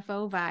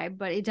UFO vibe,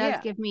 but it does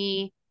give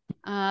me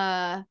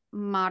a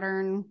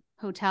modern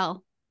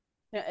hotel.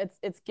 Yeah,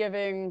 it's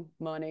giving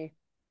money.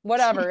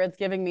 Whatever, it's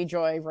giving me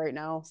joy right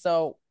now.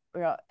 So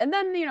yeah. And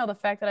then, the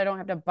fact that I don't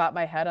have to bop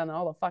my head on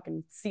all the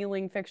fucking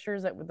ceiling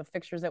fixtures that with the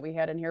fixtures that we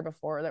had in here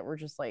before that were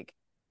just like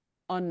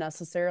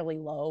unnecessarily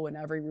low in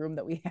every room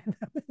that we had.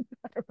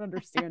 I don't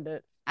understand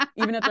it.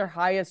 Even at their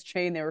highest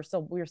chain, we were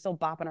still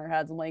bopping our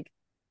heads. I'm like,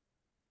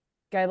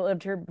 guy that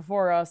lived here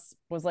before us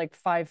was like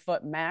 5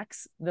 foot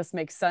max. This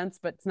makes sense,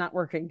 but it's not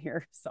working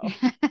here. So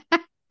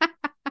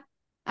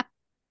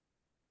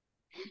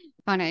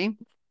funny.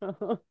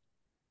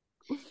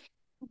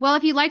 Well,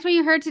 if you liked what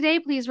you heard today,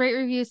 please rate,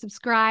 review,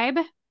 subscribe.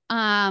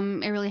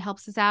 It really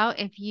helps us out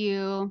if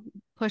you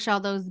push all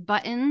those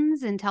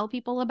buttons and tell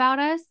people about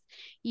us.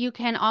 You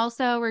can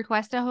also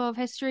request a Hoe of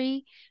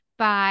History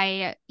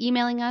by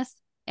emailing us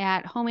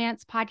at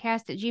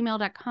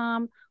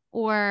homance.podcast@gmail.com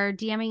or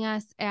DMing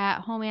us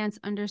at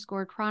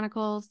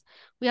homance_chronicles.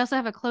 We also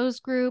have a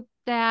closed group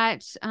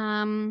that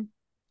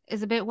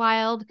is a bit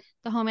wild,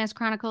 the Homance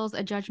Chronicles,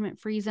 a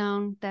judgment-free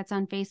zone that's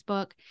on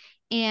Facebook.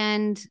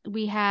 And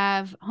we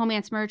have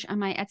Homance merch on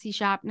my Etsy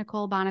shop,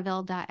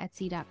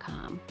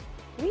 NicoleBonneville.etsy.com.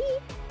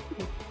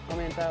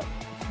 Homance out.